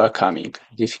overcoming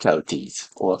difficulties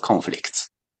or conflicts.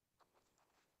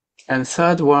 And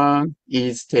third one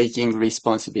is taking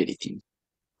responsibility.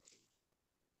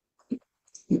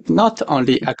 Not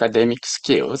only academic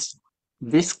skills,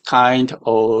 this kind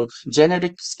of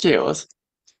generic skills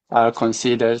are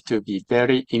considered to be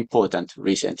very important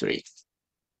recently.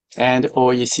 And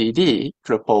OECD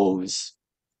propose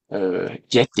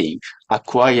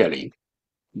acquiring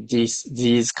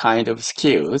these kind of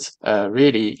skills are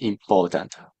really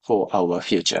important for our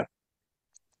future.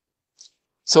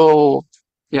 So,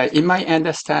 yeah, in my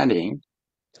understanding,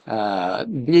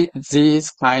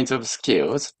 these kinds of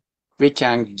skills we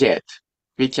can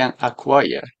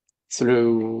acquire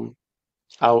through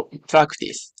our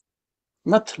practice,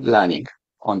 not learning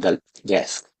on the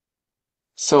desk.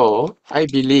 So I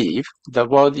believe the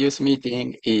World Youth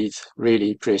Meeting is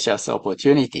really precious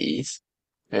opportunities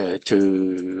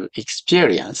to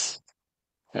experience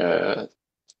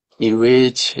in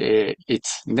which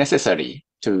it's necessary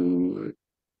to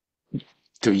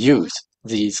use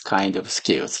these kind of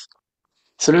skills.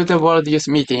 Through the World Youth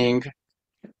Meeting,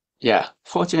 yeah,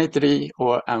 fortunately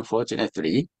or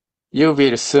unfortunately, you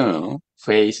will soon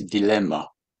face dilemma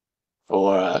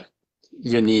or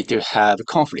you need to have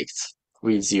conflicts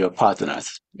with your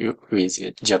partners,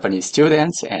 with Japanese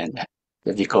students and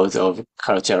because of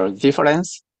cultural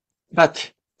difference.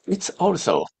 But it's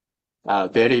also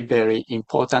very, very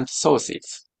important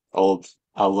sources of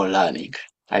our learning,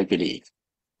 I believe.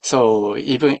 So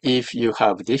even if you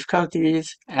have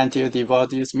difficulties until the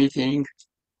World Youth Meeting,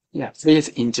 yeah, please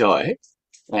enjoy.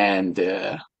 And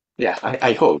yeah,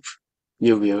 I hope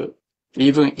you will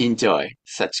even enjoy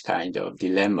such kind of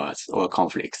dilemmas or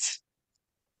conflicts.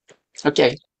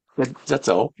 Okay, that's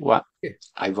all what Okay.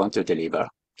 I want to deliver.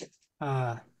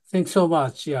 Thanks so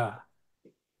much. Yeah.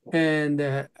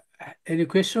 And any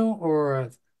question or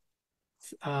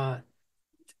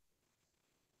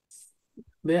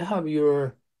may I have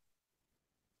your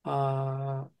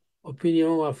opinion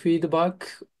or feedback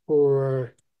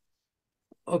or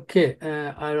okay,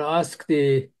 I'll ask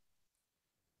the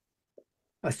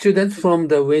student from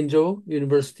the Wenzhou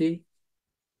University.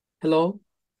 Hello.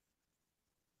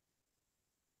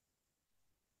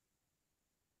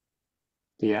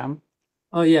 Yeah.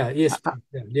 Oh yeah, yes, please.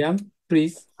 Yeah, Liam,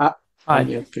 please. Hi.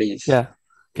 Unmute, please. Yeah.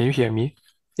 Can you hear me?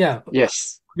 Yeah,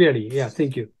 Yes. clearly. Yeah,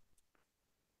 thank you.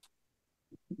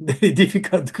 Very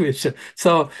difficult question.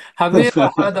 So, have you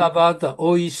ever heard about the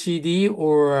OECD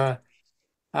or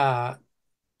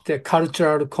the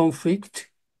cultural conflict?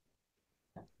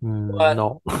 What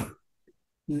No.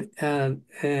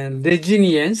 and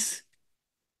resilience?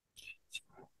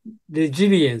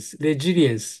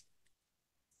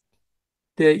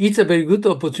 It's a very good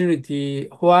opportunity.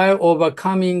 While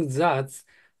overcoming that,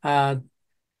 uh,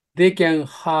 they can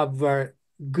have a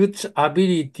good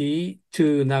ability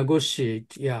to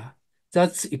negotiate. Yeah,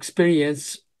 that's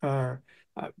experience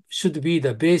should be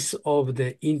the base of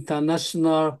the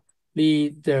internationally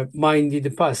the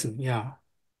minded person. Yeah.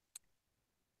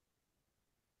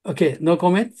 Okay, no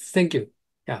comment. Thank you.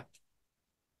 Yeah.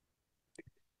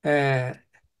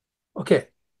 Okay.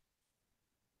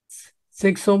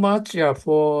 Thanks so much, yeah,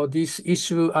 for this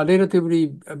issue, relatively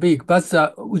big.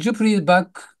 But would you please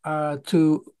back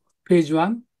to page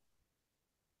 1?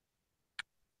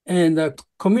 And the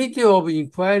community of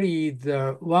inquiry is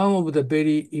one of the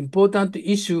very important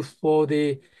issues for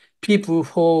the people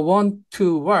who want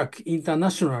to work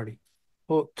internationally,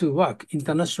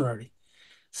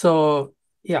 So,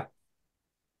 yeah.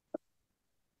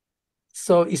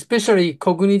 So especially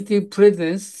cognitive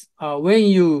presence, when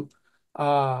you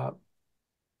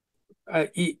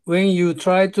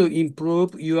try to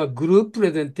improve your group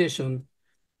presentation,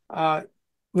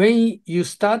 when you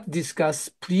start discuss,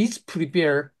 please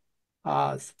prepare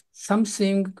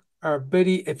something a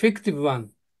very effective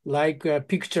one, like a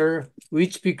picture,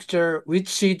 which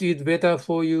sheet is better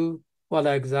for you, or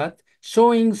like that,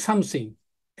 showing something,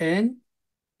 and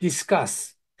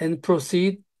discuss and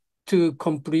proceed to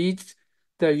complete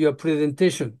your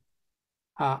presentation.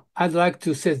 I'd like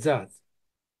to say that,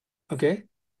 okay?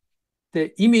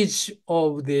 The image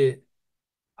of the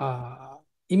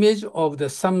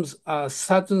some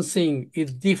certain thing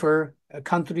is differ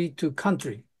country to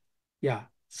country. Yeah.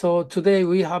 So today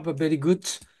we have a very good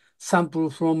sample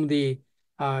from the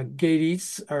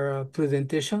Gary's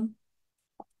presentation.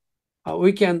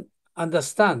 We can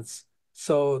understand.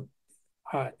 So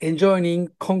enjoying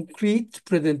concrete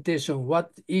presentation.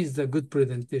 What is the good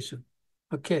presentation?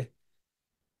 Okay.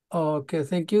 Okay.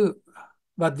 Thank you.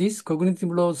 But this cognitive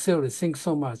load theory. Thanks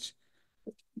so much.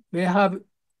 May I have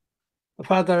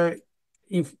further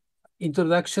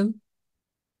introduction,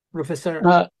 Professor?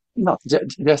 No,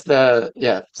 just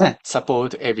yeah,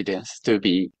 support evidence to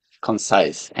be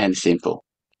concise and simple.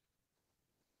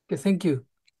 Okay, thank you.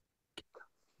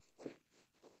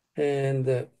 And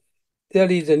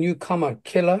there is a newcomer,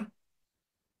 Keller.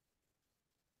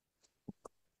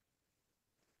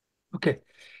 Okay,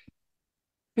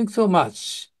 thanks so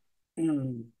much.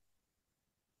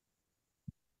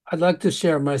 I'd like to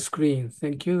share my screen.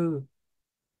 Thank you.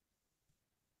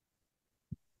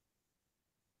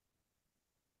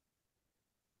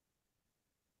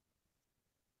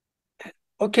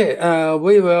 Okay,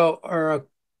 we will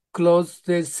close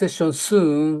this session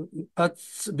soon. But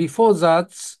before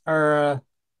that,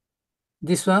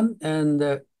 this one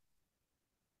and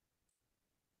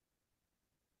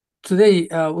today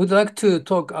we'd like to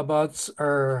talk about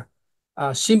our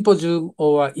symposium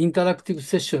or interactive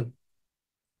session.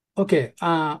 Okay,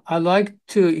 I'd like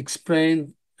to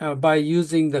explain by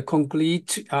using the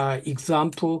concrete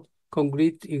example,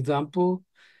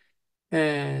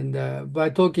 and by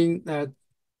talking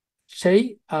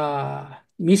Che,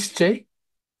 Miss Che.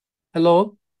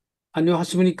 Hello,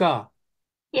 안녕하십니까?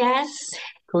 Yes.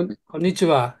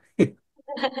 konnichiwa.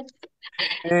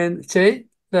 And Che,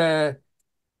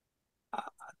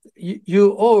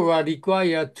 you all are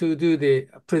required to do the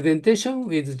presentation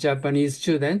with Japanese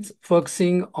students,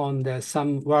 focusing on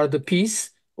some world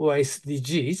peace or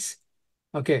SDGs.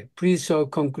 Okay, please show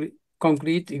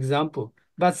concrete example.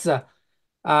 But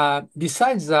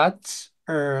besides that,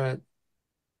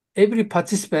 every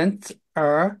participant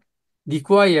are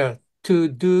required to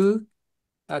do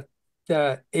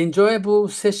the enjoyable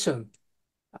session,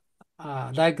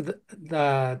 like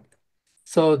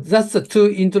so that's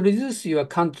to introduce your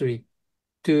country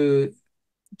to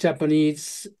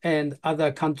Japanese and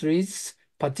other countries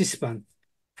participants.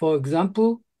 For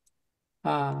example,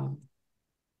 and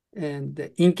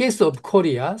in case of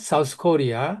Korea, South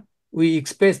Korea, we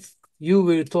expect you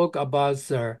will talk about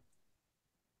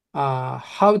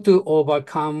how to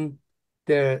overcome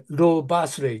the low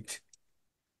birth rate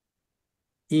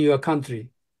in your country,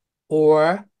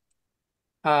 or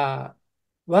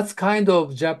what kind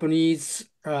of Japanese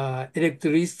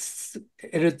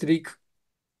electric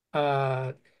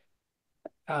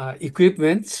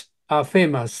equipment are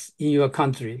famous in your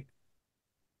country,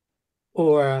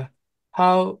 or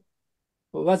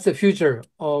what's the future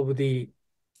of the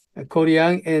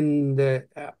Korean and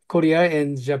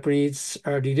Japanese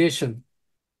relation,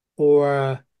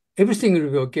 or everything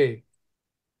will be okay.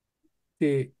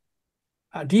 The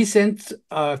recent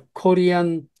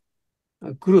Korean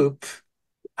group,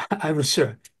 I'm not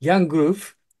sure, young group,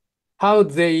 how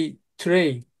they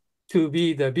train to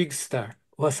be the big star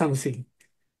or something.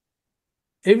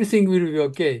 Everything will be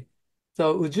okay.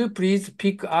 So would you please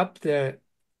pick up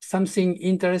something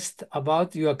interest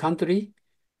about your country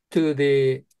to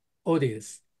the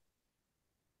audience?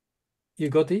 You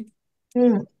got it?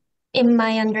 In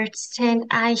my understand,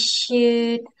 I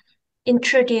should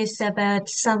introduce about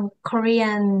some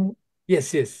Korean.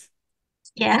 Yes, yes.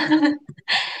 Yeah.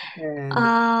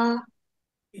 And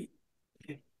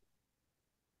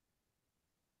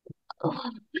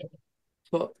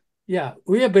so yeah,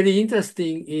 we are very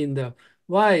interested in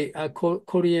why a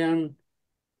Korean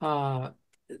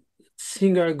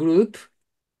singer group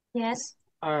Yes.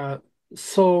 are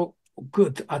so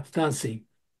good at dancing,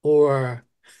 or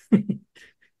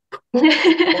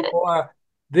or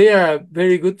they are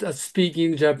very good at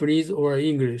speaking Japanese or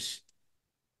English.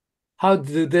 How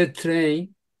do they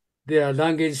train their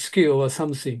language skill or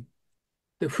something?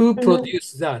 Who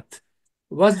produced that?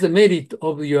 What's the merit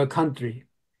of your country?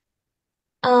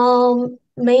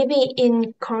 Maybe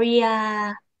in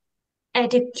Korea,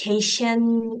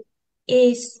 education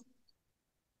is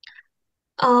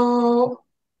uh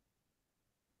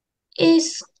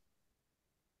is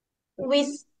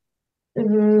with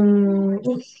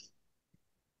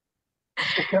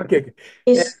Okay.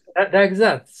 is Like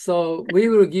that. So we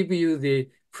will give you the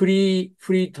free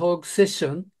talk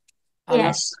session, around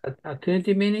yes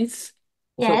 20 minutes.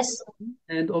 So, yes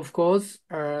and of course,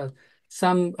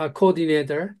 some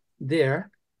coordinator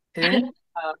there, and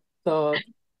so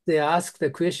they ask the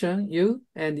question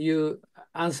and you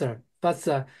answer. But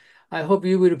I hope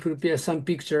you will prepare some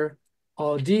picture.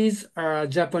 These are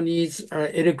Japanese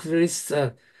electronics,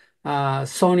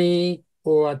 Sony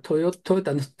or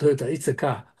Toyota, not Toyota, it's a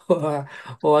car,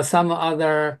 or some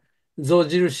other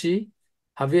Zojirushi.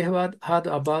 Have you heard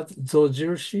about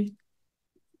Zojirushi?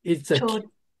 It's to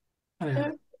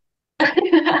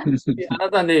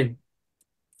another name.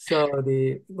 So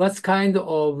what kind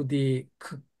of the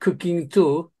cooking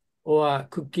tool or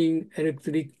cooking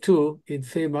electric tool is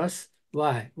famous?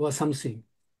 Why? Or something?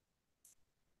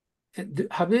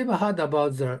 Have you ever heard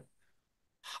about the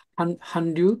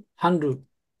한국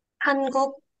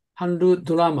Hanru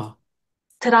drama?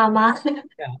 드라마.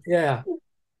 Yeah.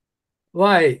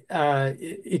 Why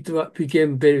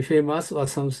became very famous or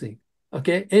something?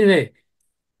 Okay. Anyway,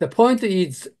 the point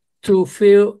is to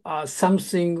feel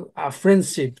something,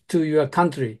 friendship to your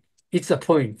country. It's a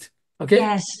point. Okay.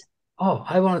 Yes. Oh,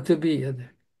 I want to be.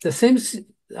 the same,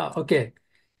 okay.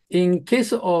 In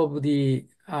case of the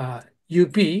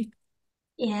UP,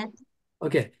 Yes.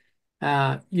 okay,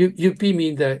 UP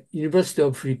means the University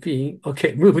of Philippines.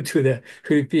 Okay, move to the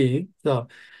Philippines. So,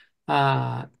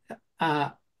 uh, uh,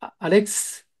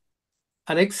 Alex,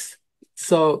 Alex,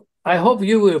 so I hope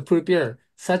you will prepare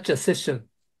such a session.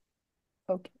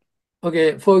 Okay.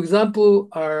 Okay, for example,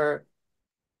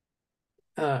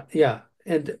 yeah,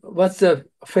 and what's the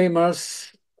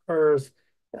famous or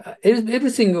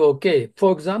everything okay.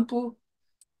 For example,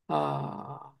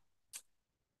 uh,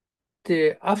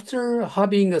 after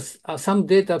having some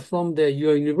data from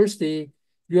your university,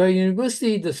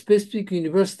 the specific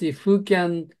university who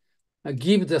can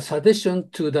give the suggestion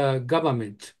to the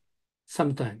government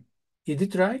sometime. Is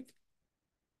it right?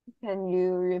 Can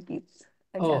you repeat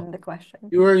Oh, again the question?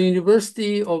 your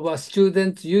university of a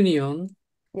student union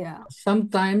Yeah.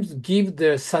 sometimes give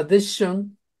the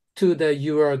suggestion to the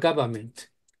your government.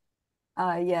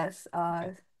 Yes.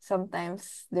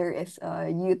 Sometimes there is a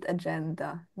youth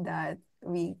agenda that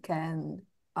we can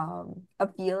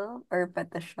appeal or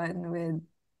petition with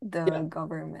Yeah, the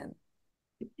government.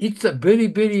 it's a very,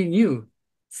 very new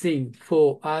thing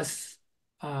for us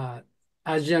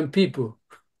Asian people.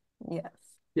 Yes.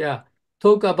 Yeah,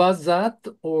 talk about that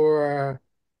or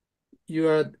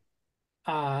your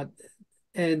uh,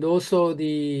 and also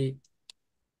the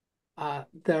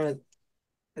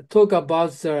talk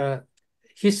about the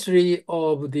history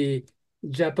of the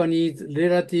Japanese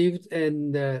relatives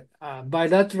and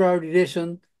bilateral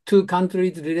relation, two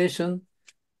countries relation,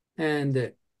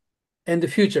 and and the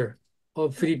future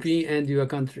of Yes. Philippines and your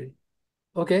country.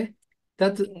 Okay,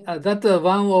 Okay. that's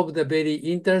one of the very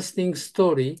interesting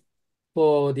story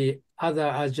for the other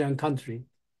Asian country.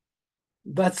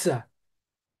 But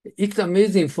it's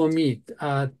amazing for me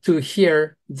to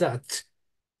hear that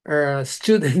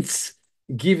students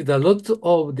give a lot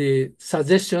of the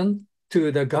suggestion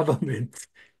to the government.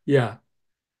 Yeah,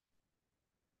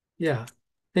 yeah.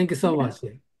 Thank you so Yeah. much.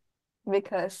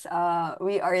 Because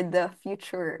we are the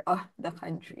future of the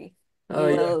country. We Yeah,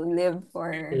 will live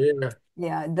for, yeah.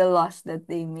 yeah, the laws that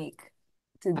they make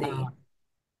Uh, today.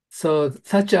 so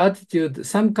such attitude,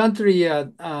 some country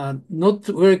are not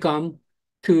welcome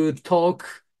to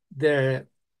talk the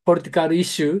political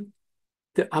issue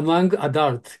among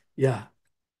adults. Yeah.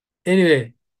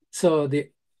 Anyway, so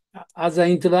the as an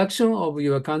introduction of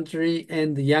your country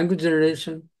and the young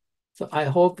generation, so I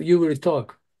hope you will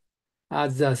talk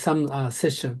as some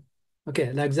session.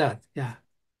 Okay, like that. Yeah.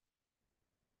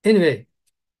 Anyway,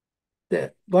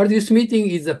 the World Youth Meeting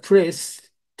is a place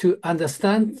to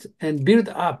understand and build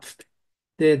up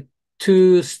the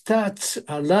to start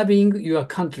loving your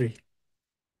country.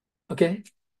 Okay,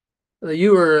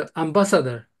 you are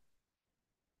ambassador.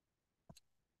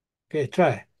 Okay,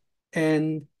 try.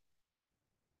 And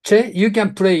Che, you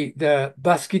can play the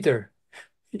bass guitar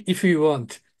if you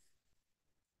want.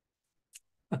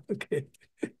 Okay.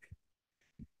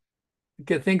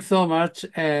 Okay, thanks so much.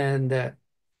 And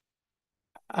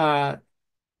uh,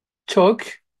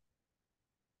 Chok,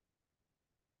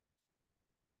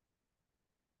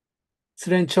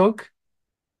 Sren Chok.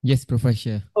 Yes,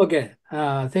 Professor. Okay,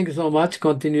 thank you so much.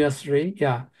 Continuously,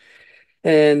 yeah.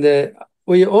 And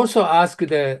we also asked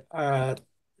the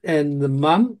and the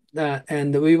mom,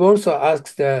 and we've also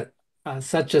asked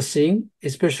such a thing,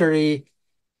 especially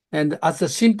and as a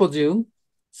symposium.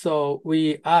 So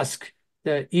we ask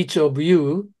that each of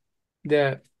you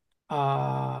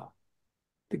uh,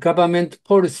 the government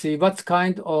policy, what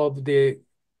kind of the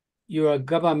your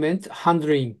government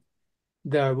handling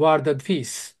the world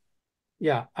peace.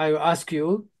 Yeah, I will ask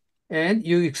you, and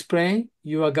you explain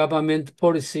your government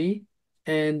policy,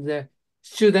 and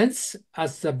students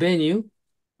as the venue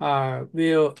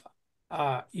will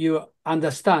you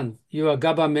understand your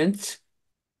government's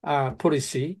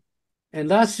policy, and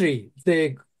lastly,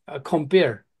 they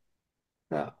compare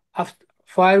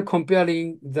while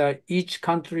comparing the each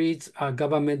country's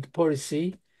government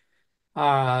policy,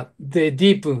 they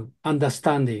deepen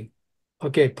understanding.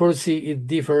 Okay, policy is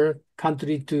differ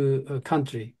country to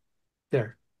country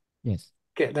there. Yes.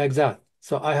 Okay, like that.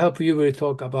 So I hope you will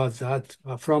talk about that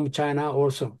from China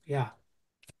also. Yeah.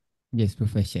 Yes,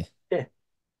 Professor. Yeah.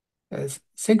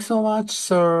 Thanks so much.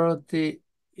 So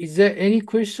is there any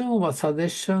question or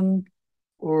suggestion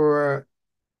or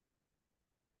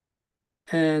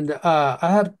and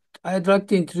I'd like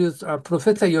to introduce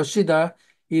Professor Yoshida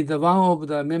is one of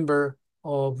the member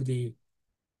of the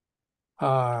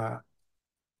uh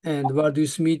and World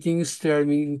Youth Meeting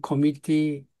Steering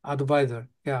Committee advisor.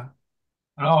 Yeah.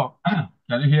 Hello,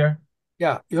 can you hear?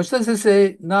 Yeah. Yoshida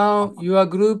Sensei, now your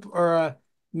group are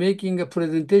making a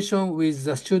presentation with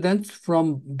the students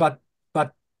from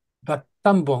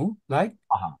Battambang, right?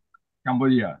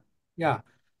 Cambodia. Yeah.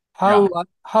 Yeah.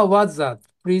 How was that?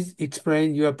 Please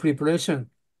explain your preparation.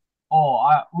 Oh,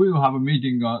 we will have a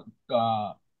meeting at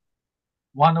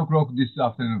 1 o'clock this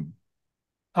afternoon.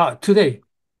 Today.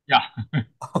 Yeah.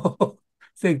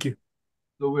 Thank you.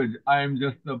 So I am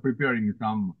just preparing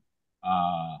some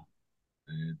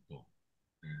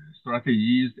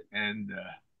strategies and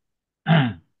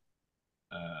a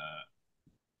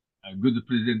good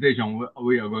presentation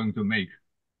we are going to make.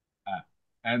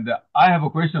 And I have a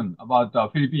question about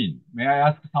Philippines. May I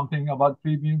ask something about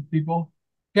Philippine people?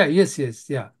 Yeah, yes,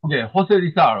 yeah. Okay, Jose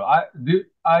Rizal.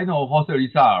 I know Jose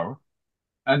Rizal,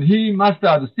 and he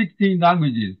mastered 16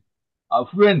 languages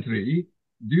fluently.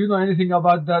 Do you know anything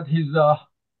about that? His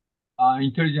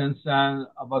intelligence and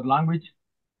about language?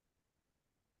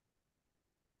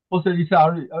 Jose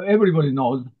Rizal, everybody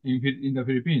knows in the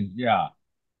Philippines. Yeah,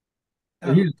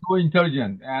 he's so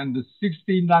intelligent, and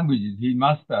 16 languages he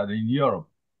mastered in Europe.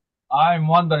 I'm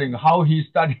wondering how he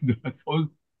studied those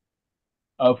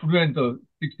fluent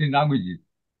 16 languages.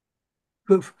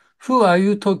 Who are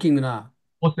you talking now?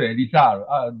 Jose Rizal.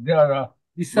 There are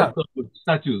Rizal. lots of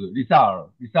statues.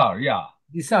 Rizal, yeah.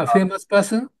 Rizal, famous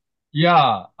person?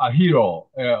 Yeah, a hero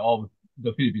of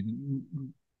the Philippines.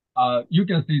 You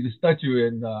can see the statue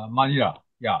in Manila.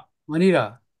 Yeah.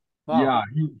 Manila. Wow. Yeah,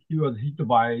 he was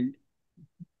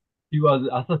he was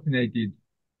assassinated,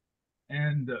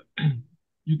 and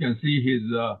you can see his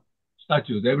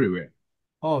statues everywhere.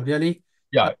 Oh, really?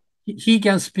 Yeah. He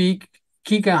can speak,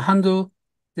 he can handle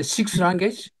the 6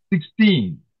 language?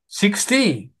 16.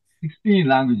 16? 16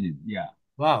 languages, yeah.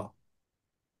 Wow.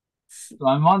 So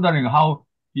I'm wondering how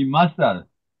he mastered.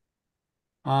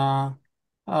 I'll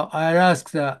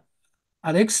ask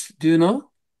Alex, do you know?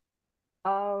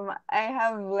 I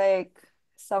have like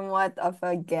somewhat of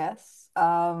a guess,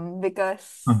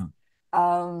 because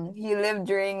he lived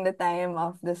during the time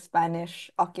of the Spanish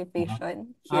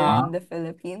occupation here in the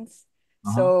Philippines.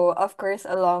 So of course,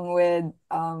 along with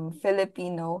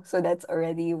Filipino, so that's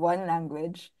already one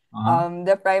language.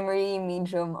 The primary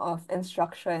medium of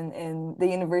instruction in the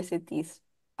universities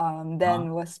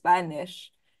then was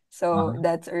Spanish. So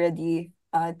that's already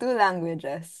two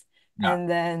languages. Yeah. And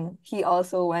then he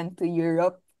also went to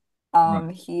Europe.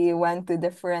 He went to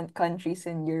different countries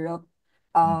in Europe.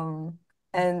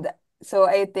 And so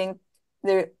I think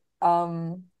there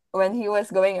when he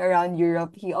was going around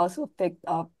Europe, he also picked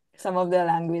up some of the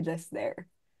languages there.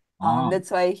 That's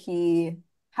why he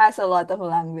has a lot of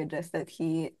languages that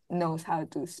he knows how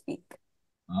to speak.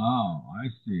 Oh, I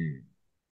see.